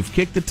have. We've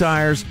kicked the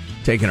tires,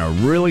 taken a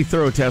really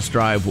thorough test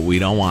drive, but we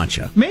don't want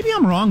you. Maybe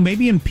I'm wrong.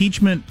 Maybe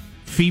impeachment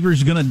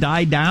fever's going to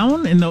die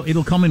down, and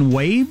it'll come in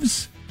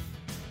waves.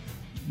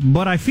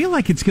 But I feel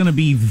like it's going to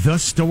be the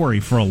story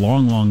for a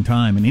long, long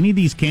time. And any of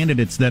these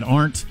candidates that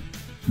aren't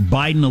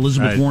Biden,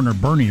 Elizabeth Warren, or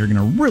Bernie are going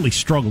to really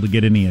struggle to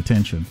get any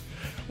attention.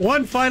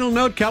 One final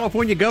note,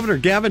 California Governor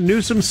Gavin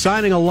Newsom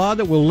signing a law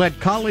that will let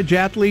college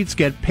athletes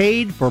get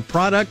paid for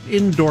product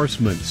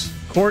endorsements.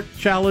 Court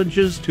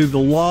challenges to the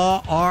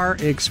law are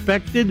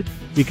expected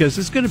because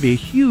it's going to be a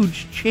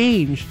huge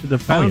change to the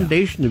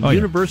foundation of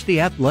university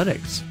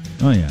athletics.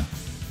 Oh, yeah.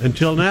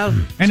 Until now.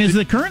 And is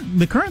the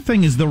current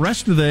thing is the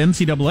rest of the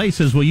NCAA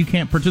says, well, you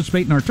can't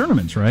participate in our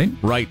tournaments, right?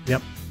 Right.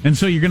 Yep. And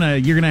so you're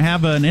gonna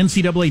have an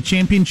NCAA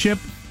championship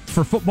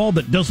for football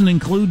that doesn't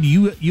include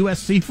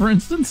USC, for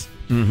instance?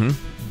 Mm-hmm.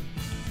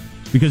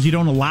 Because you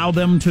don't allow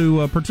them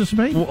to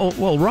participate?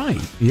 Well,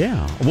 right.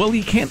 Yeah. Well,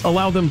 you can't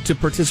allow them to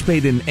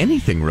participate in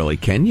anything, really,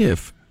 can you,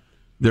 if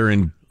they're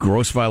in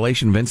gross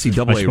violation of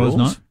NCAA rules?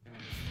 Not.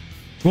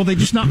 Will they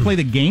just not play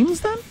the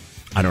games, then?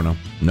 I don't know.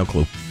 No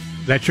clue.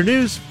 That's your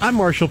news. I'm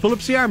Marshall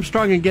Phillips, the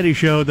Armstrong and Getty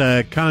Show,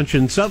 the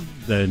conscience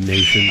of the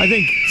nation. I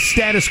think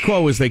status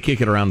quo as they kick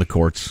it around the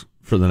courts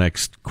for the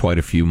next quite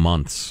a few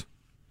months.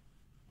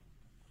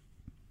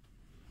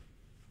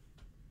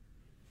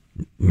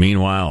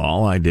 Meanwhile,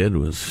 all I did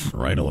was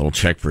write a little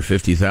check for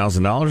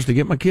 $50,000 to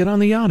get my kid on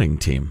the yachting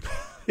team.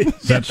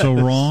 Is that so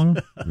wrong?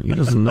 He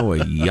doesn't know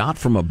a yacht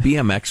from a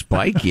BMX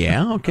bike.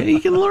 Yeah, okay, he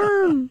can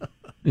learn.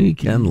 He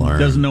can learn.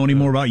 Doesn't know any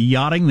more about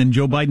yachting than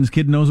Joe Biden's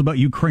kid knows about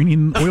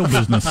Ukrainian oil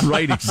business.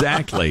 Right,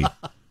 exactly.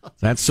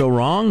 That's so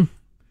wrong.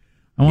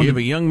 Give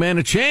a young man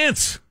a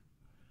chance.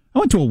 I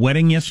went to a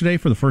wedding yesterday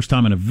for the first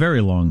time in a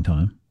very long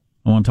time.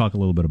 I want to talk a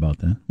little bit about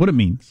that. What it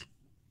means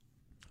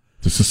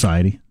to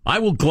society. I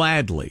will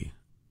gladly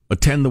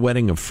attend the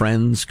wedding of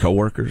friends,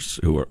 coworkers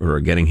who are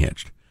getting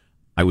hitched.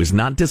 I was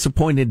not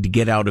disappointed to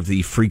get out of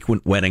the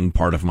frequent wedding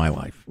part of my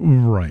life.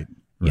 Right.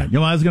 Yeah. You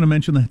know, I was going to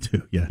mention that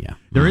too. Yeah.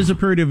 There is a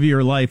period of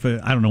your life, I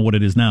don't know what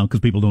it is now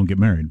because people don't get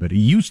married, but it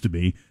used to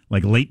be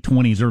like late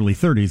 20s, early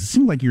 30s. It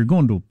seemed like you're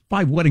going to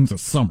 5 weddings a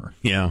summer.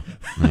 Yeah.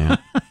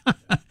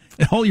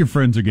 All your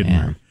friends are getting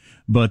married.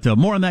 But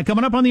more on that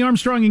coming up on the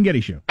Armstrong and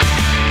Getty Show.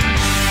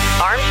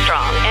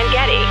 Armstrong and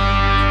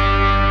Getty.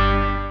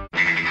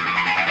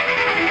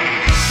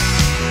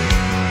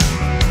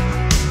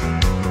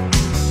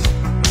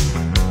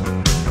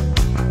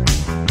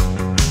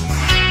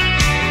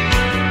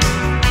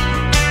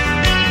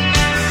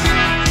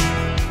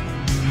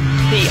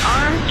 The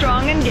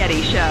Armstrong and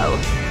Getty Show.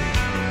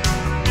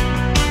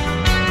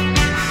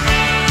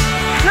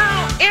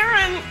 Now,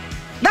 Aaron,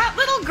 that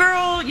little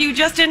girl you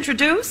just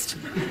introduced,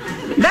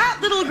 that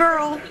little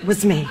girl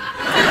was me.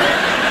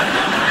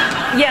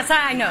 Yes,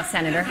 I know,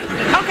 Senator.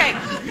 Okay,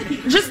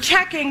 just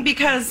checking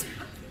because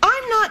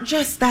I'm not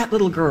just that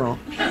little girl.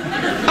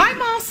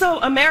 I'm also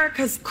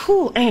America's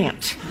cool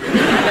aunt.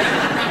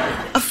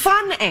 A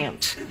fun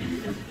aunt.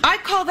 I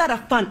call that a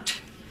funt.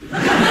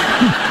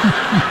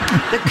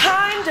 The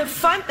kind of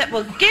funt that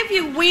will give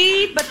you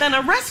weed but then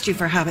arrest you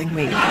for having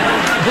weed.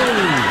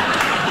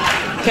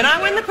 Can I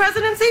win the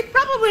presidency?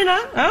 Probably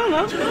not. I don't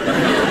know.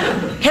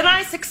 Can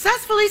I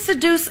successfully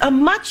seduce a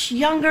much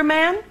younger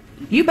man?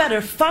 You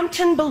better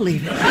funkin'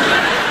 believe it.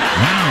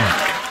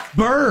 Wow.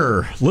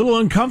 Burr, a little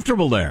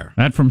uncomfortable there.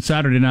 That from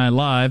Saturday Night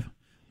Live.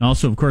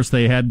 Also, of course,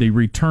 they had the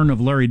return of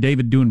Larry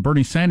David doing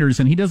Bernie Sanders,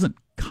 and he doesn't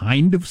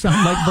kind of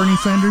sound like Bernie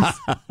Sanders.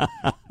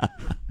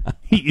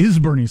 He is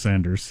Bernie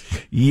Sanders.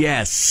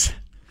 Yes.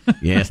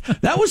 Yes.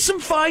 That was some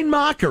fine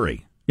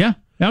mockery. Yeah,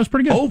 that was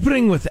pretty good.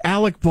 Opening with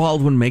Alec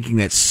Baldwin making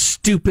that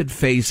stupid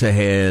face of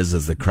his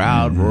as the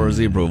crowd roars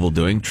the approval,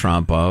 doing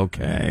Trump.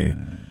 Okay.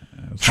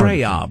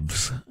 Trey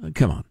Obs.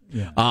 Come on.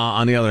 Yeah.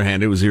 On the other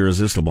hand, it was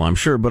irresistible, I'm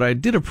sure, but I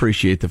did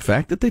appreciate the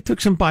fact that they took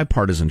some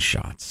bipartisan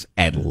shots,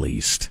 at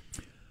least.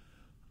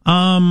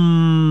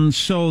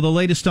 So the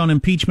latest on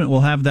impeachment,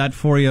 we'll have that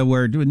for you,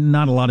 where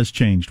not a lot has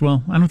changed.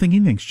 Well, I don't think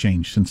anything's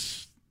changed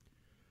since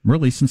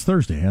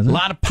Thursday, has it? A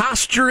lot of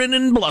posturing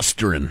and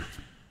blustering.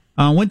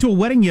 Went to a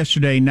wedding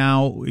yesterday.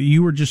 Now,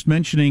 you were just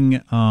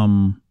mentioning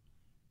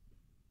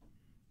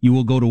you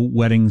will go to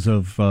weddings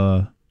of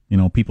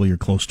people you're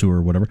close to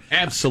or whatever.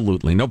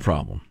 Absolutely, no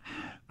problem.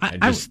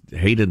 I just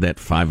hated that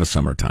 5 of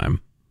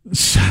summertime.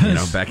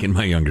 Back in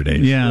my younger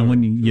days. Yeah,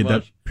 when you get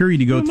that period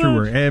you go through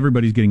where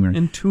everybody's getting married.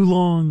 And too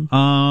long.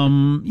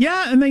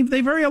 Yeah, and they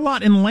vary a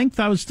lot in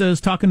length. I was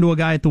talking to a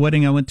guy at the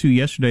wedding I went to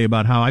yesterday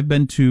about how I've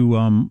been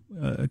to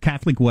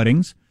Catholic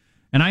weddings,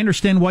 and I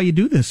understand why you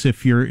do this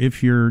if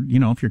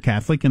you're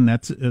Catholic and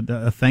that's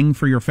a thing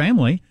for your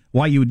family,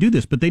 why you would do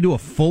this. But they do a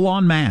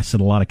full-on mass at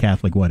a lot of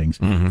Catholic weddings.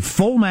 Mm-hmm.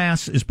 Full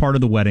mass is part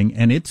of the wedding,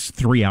 and it's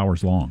 3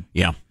 hours long.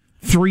 Yeah.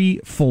 3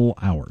 full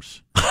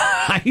hours.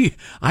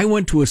 I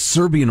went to a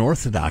Serbian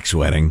Orthodox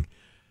wedding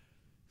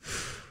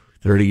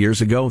 30 years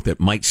ago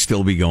that might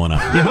still be going on.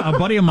 Yeah, a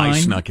buddy of mine I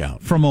snuck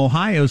out from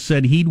Ohio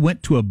said he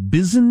went to a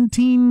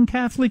Byzantine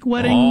Catholic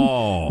wedding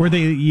where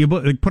you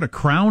put a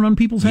crown on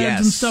people's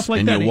heads and stuff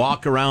like that. And you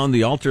walk around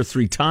the altar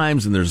 3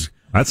 times, and there's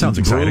that sounds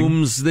exciting.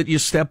 Brooms that you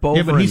step over.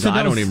 Yeah, but he said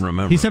I don't even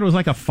remember. He said it was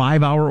like a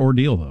 5-hour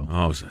ordeal, though.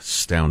 Oh, it was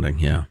astounding,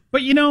 yeah.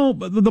 But,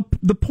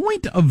 the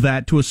point of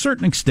that, to a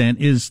certain extent,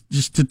 is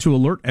just to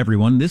alert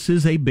everyone, this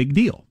is a big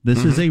deal.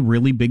 This is a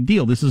really big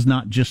deal. This is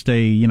not just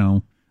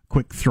a,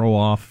 quick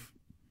throw-off,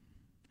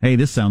 hey,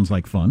 this sounds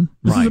like fun.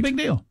 This is a big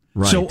deal.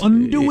 Right. So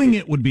undoing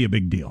it would be a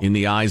big deal. In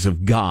the eyes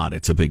of God,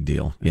 it's a big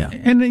deal. Yeah.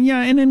 And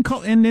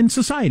in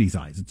society's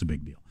eyes, it's a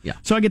big deal. Yeah.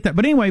 So I get that.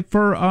 But anyway,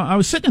 I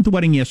was sitting at the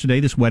wedding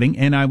yesterday, this wedding,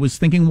 and I was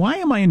thinking, why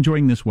am I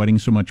enjoying this wedding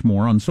so much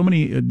more on so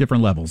many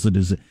different levels?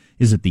 Is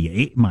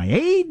it my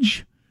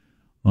age?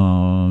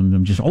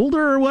 I'm just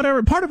older or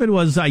whatever. Part of it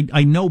was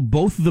I know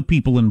both the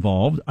people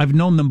involved. I've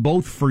known them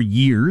both for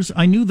years.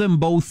 I knew them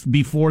both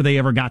before they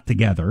ever got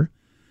together.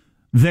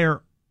 You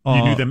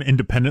knew them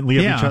independently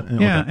of each other?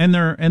 Yeah, okay.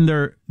 and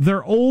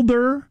they're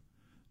older.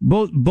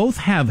 Both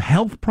have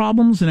health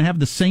problems and have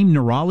the same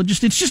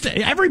neurologist. It's just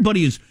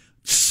everybody is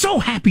so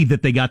happy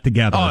that they got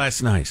together. Oh,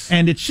 that's nice.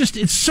 And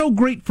it's so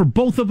great for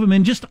both of them.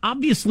 And just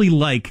obviously,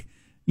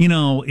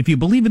 if you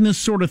believe in this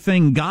sort of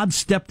thing, God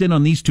stepped in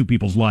on these two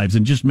people's lives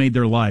and just made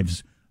their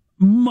lives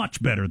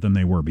much better than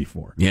they were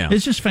before. Yeah.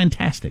 It's just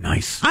fantastic.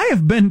 Nice. I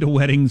have been to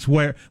weddings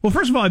where, well,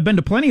 first of all, I've been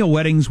to plenty of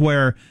weddings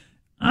where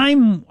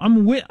I'm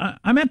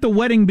at the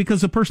wedding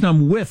because the person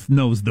I'm with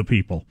knows the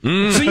people.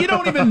 So you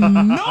don't even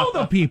know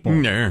the people.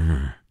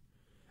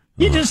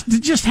 You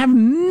just have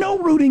no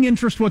rooting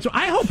interest whatsoever.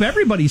 I hope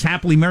everybody's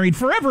happily married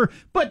forever,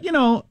 but,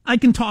 I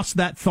can toss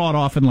that thought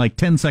off in like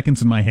 10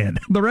 seconds in my head.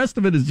 The rest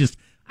of it is just,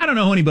 I don't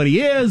know who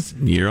anybody is.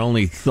 Your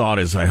only thought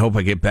is, I hope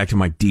I get back to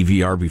my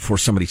DVR before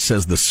somebody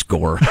says the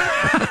score.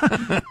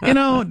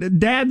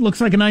 Dad looks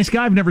like a nice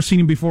guy. I've never seen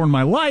him before in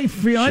my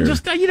life. You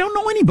don't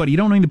know anybody. You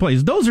don't know any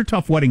place. Those are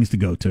tough weddings to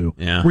go to,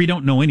 where you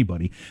don't know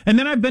anybody. And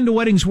then I've been to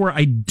weddings where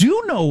I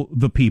do know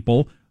the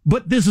people,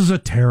 but this is a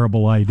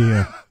terrible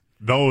idea.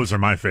 Those are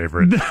my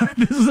favorite.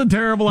 This is a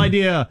terrible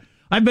idea.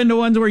 I've been to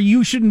ones where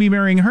you shouldn't be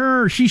marrying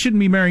her, or she shouldn't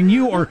be marrying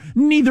you, or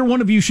neither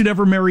one of you should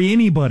ever marry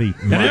anybody.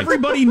 And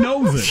everybody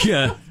knows it.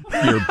 Yeah,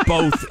 you're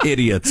both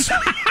idiots.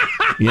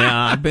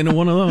 Yeah, I've been to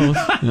one of those.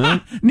 Yeah.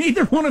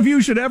 Neither one of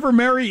you should ever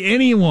marry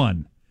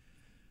anyone.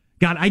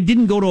 God, I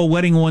didn't go to a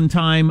wedding one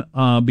time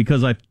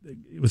because it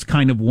was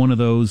kind of one of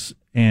those,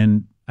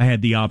 and I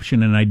had the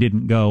option and I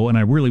didn't go, and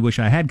I really wish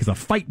I had, because a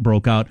fight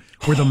broke out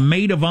where the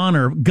maid of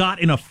honor got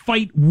in a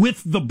fight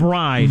with the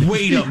bride.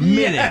 Wait a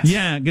minute.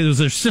 Yeah, because it was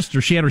her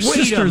sister. She had her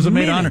sister as a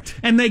maid of honor.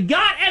 And they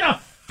got in a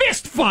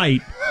fist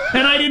fight,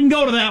 and I didn't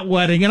go to that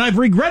wedding, and I've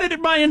regretted it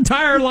my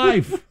entire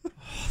life.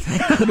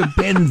 That could have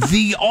been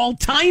the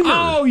all-timer.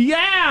 Oh,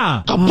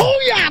 yeah.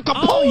 Kabooyah!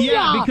 Kabooyah! Oh,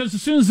 yeah, because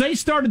as soon as they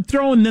started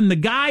throwing, then the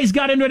guys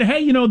got into it.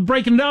 Hey,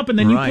 breaking it up, and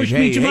then you pushed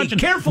me too much.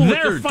 Careful with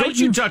her. Don't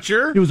you touch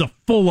her. It was a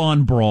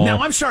full-on brawl. Now,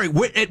 I'm sorry.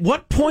 At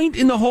what point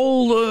in the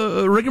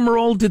whole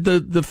rigmarole did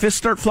the fists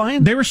start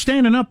flying? They were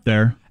standing up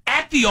there.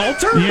 At the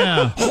altar?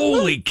 Yeah.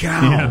 Holy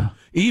cow. Yeah.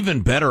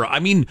 Even better. I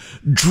mean,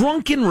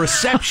 drunken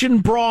reception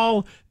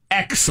brawl,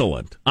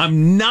 excellent.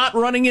 I'm not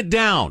running it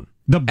down.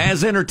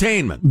 As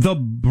entertainment. The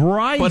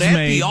bridesmaid. But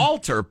at the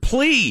altar,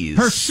 please.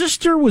 Her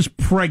sister was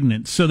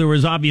pregnant, so there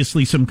was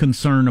obviously some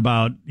concern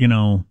about,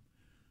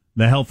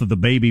 the health of the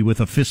baby with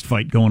a fist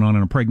fight going on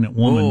in a pregnant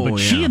woman. But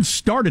she had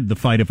started the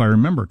fight, if I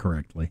remember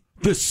correctly.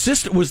 The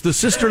sister was the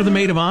sister the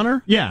maid of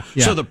honor? Yeah.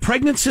 So the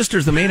pregnant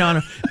sister's the maid of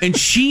honor, and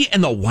she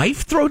and the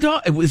wife throw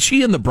dogs? Was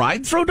she and the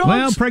bride throw dogs?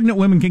 Well, pregnant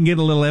women can get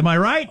a little, am I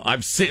right?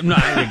 I've seen, no,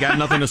 I got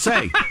nothing to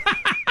say.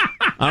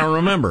 I don't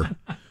remember.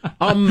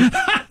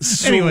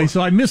 Anyway,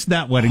 so I missed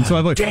that wedding.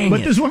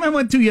 But this one I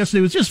went to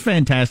yesterday was just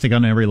fantastic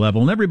on every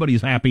level, and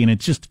everybody's happy, and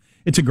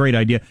it's a great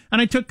idea.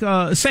 And I took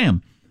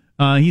Sam.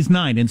 He's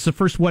 9, and it's the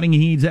first wedding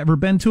he's ever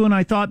been to, and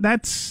I thought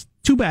that's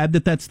too bad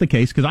that's the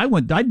case, because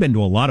I'd been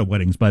to a lot of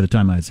weddings by the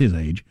time I was his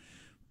age.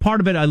 Part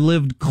of it, I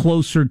lived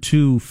closer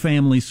to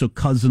family, so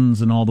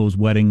cousins and all those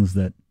weddings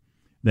that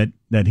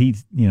he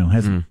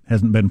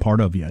hasn't been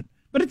part of yet.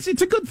 But it's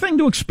a good thing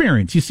to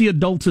experience. You see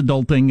adults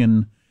adulting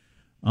and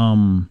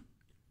and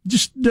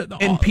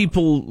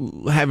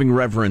people having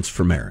reverence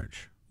for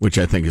marriage, which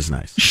I think is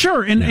nice.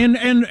 Sure,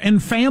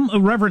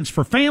 and reverence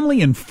for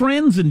family and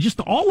friends and just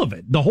all of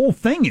it. The whole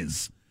thing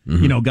is,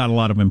 got a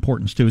lot of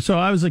importance too. So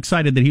I was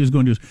excited that he was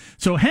going to.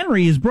 So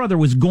Henry, his brother,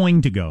 was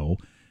going to go,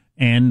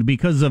 and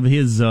because of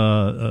his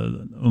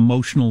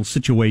emotional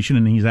situation,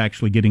 and he's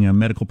actually getting a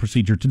medical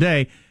procedure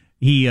today,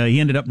 he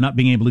ended up not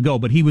being able to go.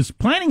 But he was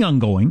planning on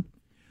going.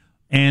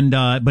 And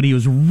but he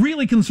was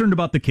really concerned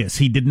about the kiss.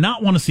 He did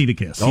not want to see the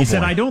kiss. He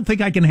said, "I don't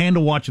think I can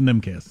handle watching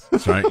them kiss."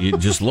 That's right. You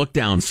just look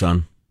down,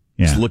 son.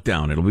 Yeah. Just look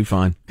down. It'll be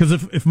fine. Because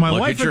if my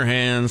wife look at your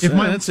hands,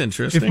 that's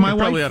interesting. I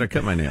probably ought to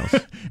cut my nails.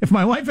 If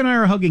my wife and I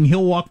are hugging,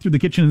 he'll walk through the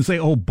kitchen and say,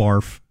 "Oh,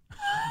 barf."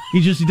 He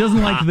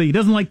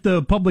doesn't like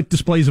the public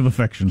displays of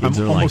affection. I'm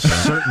almost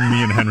certain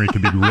me and Henry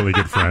could be really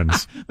good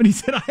friends. But he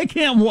said, "I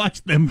can't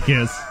watch them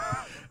kiss."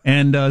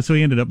 And so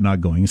he ended up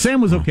not going. Sam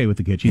was okay with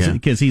the kiss.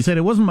 He said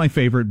it wasn't my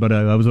favorite, but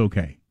I was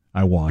okay.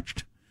 I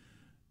watched.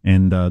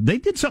 And they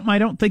did something I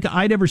don't think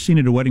I'd ever seen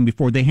at a wedding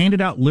before. They handed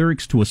out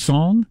lyrics to a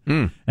song,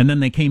 and then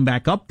they came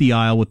back up the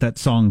aisle with that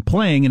song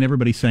playing, and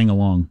everybody sang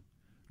along.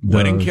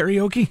 Wedding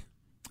karaoke?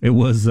 It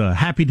was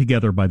Happy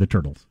Together by the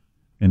Turtles.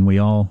 And we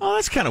all... Oh,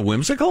 that's kind of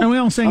whimsical. And we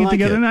all sang it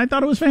together, and I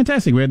thought it was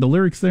fantastic. We had the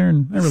lyrics there,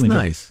 and I really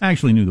nice. I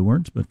actually knew the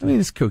words, but... I mean,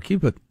 it's kooky,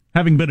 but...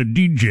 Having been a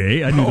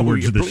DJ, I knew the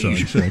words of this song.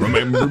 So.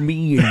 Remember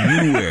me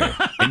and you,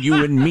 and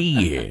you and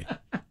me.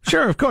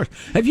 Sure, of course.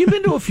 Have you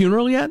been to a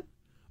funeral yet?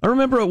 I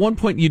remember at one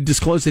point you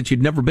disclosed that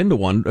you'd never been to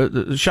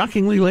one,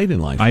 shockingly late in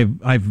life.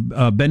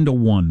 I've been to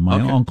one, my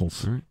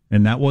uncle's,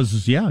 and that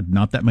was,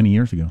 not that many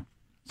years ago.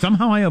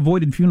 Somehow I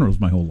avoided funerals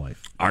my whole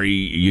life. Are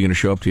you going to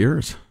show up to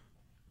yours?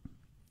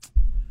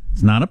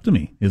 It's not up to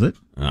me, is it?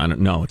 I don't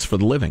know. It's for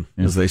the living,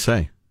 as they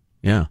say.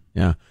 Yeah.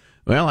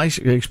 Well, I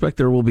expect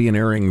there will be an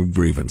airing of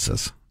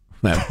grievances.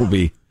 That will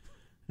be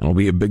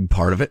a big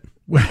part of it.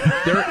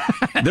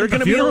 There are going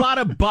to be a lot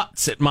of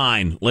buts at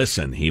mine.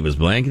 Listen, he was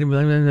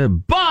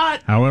blanking,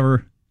 but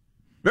however,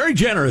 very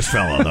generous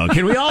fellow though.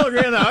 Can we all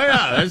agree on that? Oh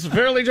yeah, that's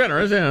fairly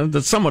generous. Yeah,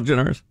 that's somewhat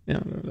generous. Yeah,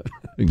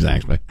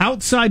 exactly.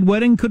 Outside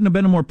wedding couldn't have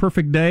been a more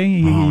perfect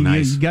day.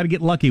 Nice. You got to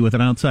get lucky with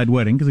an outside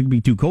wedding because it could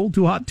be too cold,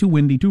 too hot, too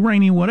windy, too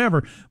rainy,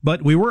 whatever.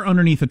 But we were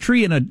underneath a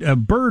tree and a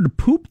bird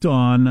pooped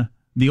on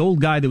the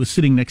old guy that was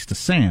sitting next to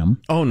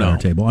Sam on our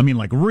table. I mean,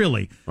 like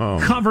really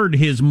covered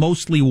his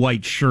mostly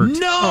white shirt.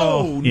 Just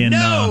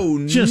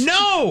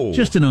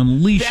an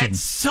unleashing. That's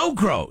so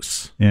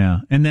gross. Yeah,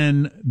 and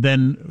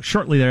then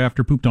shortly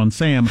thereafter pooped on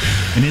Sam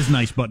in his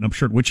nice button-up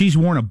shirt, which he's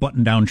worn a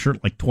button-down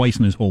shirt like twice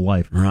in his whole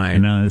life. Right,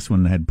 and this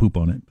one had poop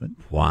on it. But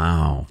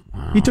wow.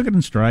 He took it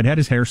in stride. Had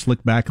his hair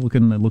slicked back,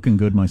 looking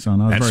good. My son,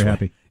 I was very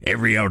happy.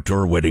 Every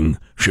outdoor wedding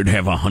should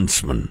have a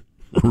huntsman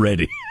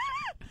ready,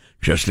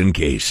 just in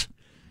case.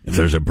 If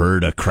there's a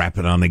bird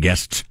crapping on the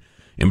guests,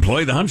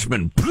 employ the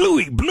huntsman.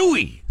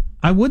 Bluey.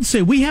 I would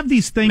say we have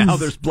these things. Now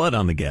there's blood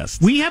on the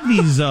guests. We have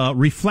these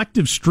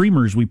reflective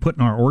streamers we put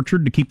in our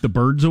orchard to keep the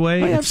birds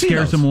away. It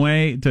scares them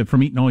away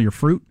from eating all your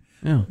fruit.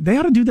 Yeah. They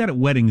ought to do that at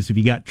weddings if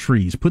you got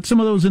trees. Put some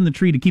of those in the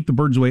tree to keep the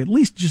birds away, at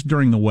least just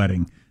during the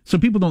wedding, so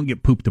people don't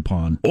get pooped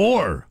upon.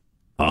 Or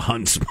a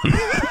huntsman.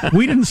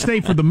 We didn't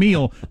stay for the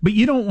meal, but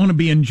you don't want to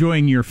be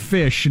enjoying your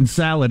fish and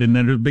salad and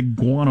then there's a big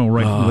guano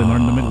right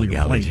in the middle of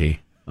your plate.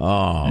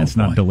 Oh, that's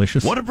not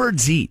delicious. What do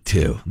birds eat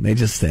too? They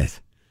just say,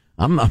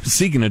 I'm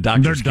seeking a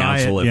doctor's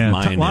counsel. Diet, if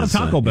mine a lot of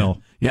Taco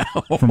Bell. Yeah,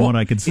 from what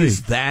I could see.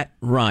 Is that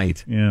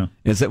right? Yeah.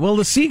 Is that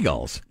the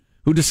seagulls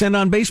who descend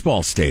on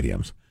baseball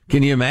stadiums?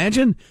 Can you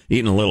imagine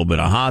eating a little bit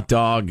of hot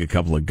dog, a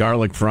couple of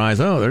garlic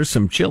fries? Oh, there's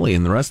some chili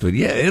in the rest of it.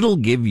 Yeah, it'll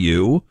give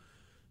you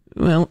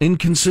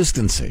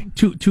inconsistency.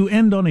 To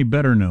end on a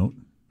better note.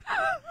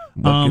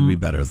 What could be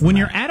better than when that?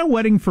 you're at a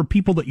wedding for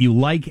people that you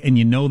like and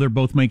you know they're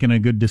both making a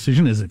good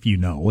decision, as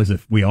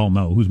if we all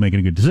know who's making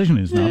a good decision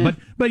is not.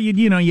 But they're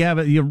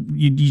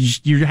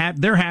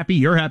happy,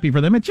 you're happy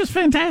for them. It's just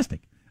fantastic.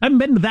 I haven't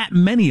been to that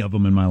many of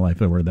them in my life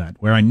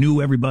where I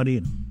knew everybody,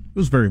 and it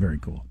was very, very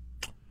cool.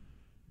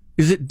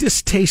 Is it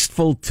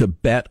distasteful to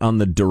bet on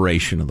the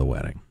duration of the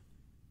wedding?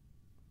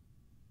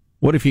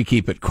 What if you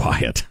keep it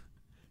quiet?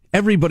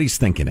 Everybody's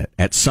thinking it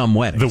at some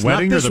weddings. The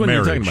wedding or the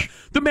marriage?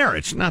 The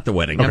marriage, not the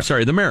wedding. Okay. I'm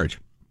sorry, the marriage.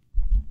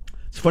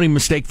 It's a funny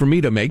mistake for me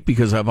to make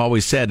because I've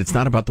always said it's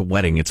not about the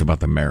wedding, it's about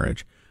the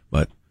marriage.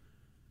 But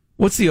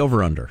what's the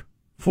over-under?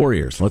 4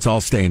 years. Let's all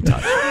stay in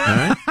touch. All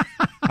right?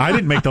 I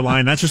didn't make the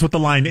line. That's just what the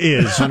line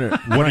is. Hunter,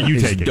 what are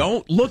you taking?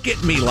 Don't look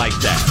at me like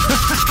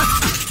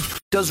that.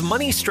 Does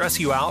money stress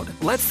you out?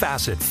 Let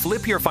Facet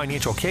flip your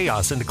financial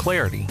chaos into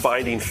clarity.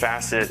 Finding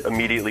Facet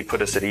immediately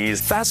put us at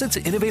ease. Facet's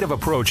innovative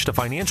approach to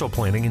financial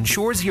planning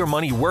ensures your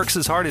money works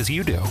as hard as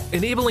you do,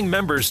 enabling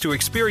members to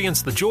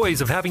experience the joys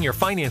of having your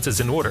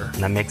finances in order.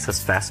 And that makes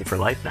us Facet for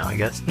life now, I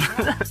guess.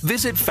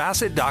 Visit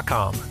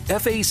Facet.com,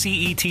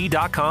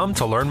 FACET.com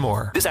to learn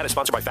more. This ad is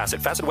sponsored by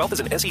Facet. Facet Wealth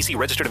is an SEC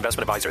registered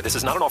investment advisor. This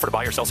is not an offer to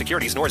buy or sell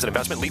securities, nor is it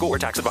investment, legal, or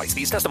tax advice.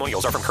 These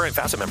testimonials are from current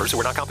Facet members who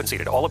are not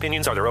compensated. All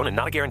opinions are their own and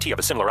not a guarantee of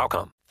a similar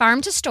outcome. Farm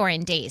to store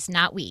in days,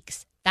 not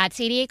weeks. That's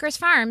 80 Acres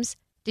Farms.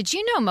 Did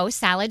you know most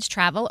salads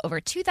travel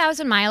over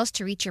 2,000 miles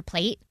to reach your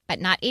plate?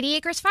 But not 80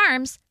 Acres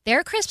Farms.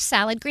 Their crisp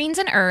salad greens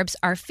and herbs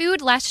are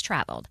food less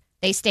traveled.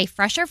 They stay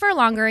fresher for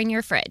longer in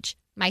your fridge.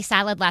 My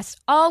salad lasts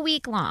all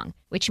week long,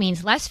 which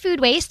means less food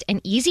waste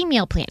and easy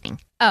meal planning.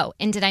 Oh,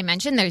 and did I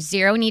mention there's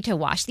zero need to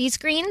wash these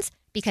greens?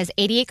 Because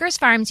 80 Acres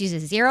Farms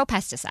uses zero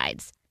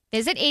pesticides.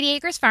 Visit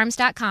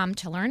 80acresfarms.com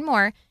to learn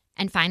more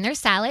and find their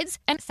salads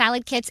and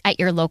salad kits at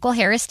your local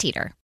Harris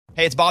Teeter.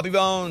 Hey, it's Bobby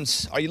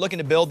Bones. Are you looking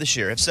to build this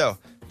year? If so,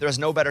 there is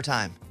no better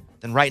time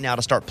than right now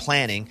to start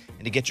planning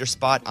and to get your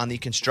spot on the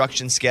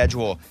construction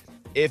schedule.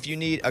 If you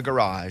need a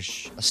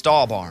garage, a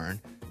stall barn,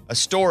 a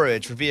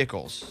storage for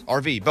vehicles,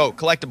 RV, boat,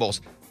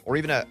 collectibles, or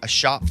even a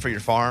shop for your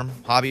farm,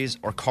 hobbies,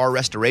 or car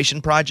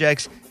restoration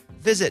projects,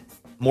 visit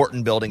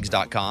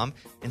MortonBuildings.com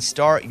and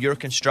start your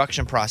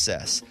construction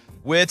process.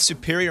 With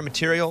superior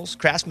materials,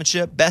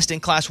 craftsmanship,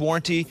 best-in-class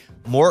warranty,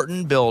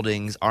 Morton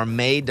Buildings are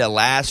made to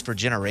last for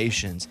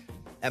generations.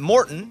 At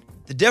Morton,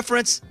 the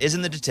difference is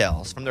in the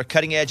details. From their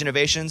cutting-edge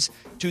innovations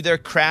to their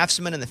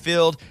craftsmen in the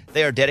field,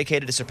 they are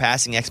dedicated to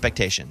surpassing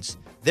expectations.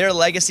 Their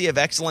legacy of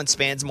excellence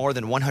spans more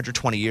than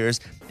 120 years,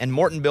 and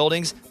Morton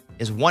Buildings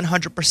is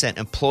 100%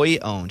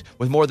 employee-owned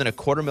with more than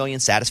 250,000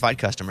 satisfied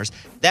customers.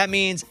 That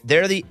means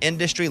they're the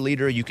industry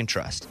leader you can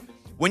trust.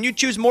 When you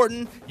choose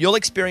Morton, you'll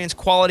experience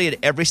quality at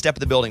every step of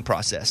the building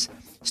process,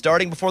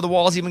 starting before the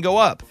walls even go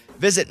up.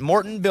 Visit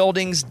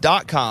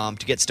MortonBuildings.com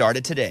to get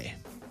started today.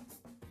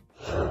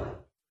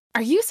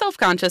 Are you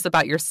self-conscious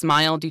about your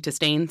smile due to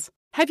stains?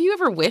 Have you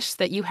ever wished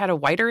that you had a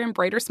whiter and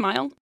brighter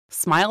smile?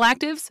 Smile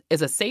Actives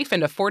is a safe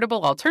and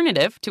affordable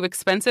alternative to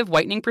expensive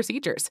whitening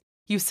procedures.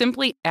 You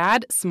simply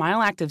add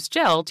Smile Actives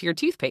gel to your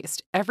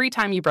toothpaste every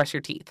time you brush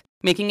your teeth,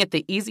 making it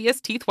the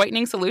easiest teeth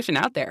whitening solution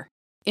out there.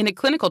 In a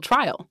clinical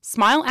trial,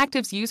 Smile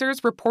Actives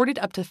users reported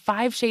up to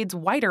 5 shades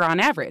whiter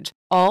on average,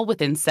 all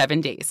within 7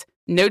 days.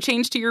 No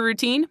change to your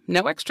routine,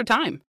 no extra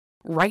time.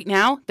 Right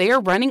now, they are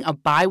running a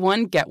buy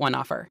one, get one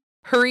offer.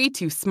 Hurry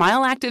to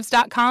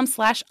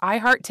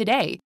smileactives.com/iHeart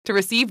today to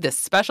receive this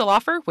special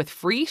offer with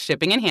free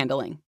shipping and handling.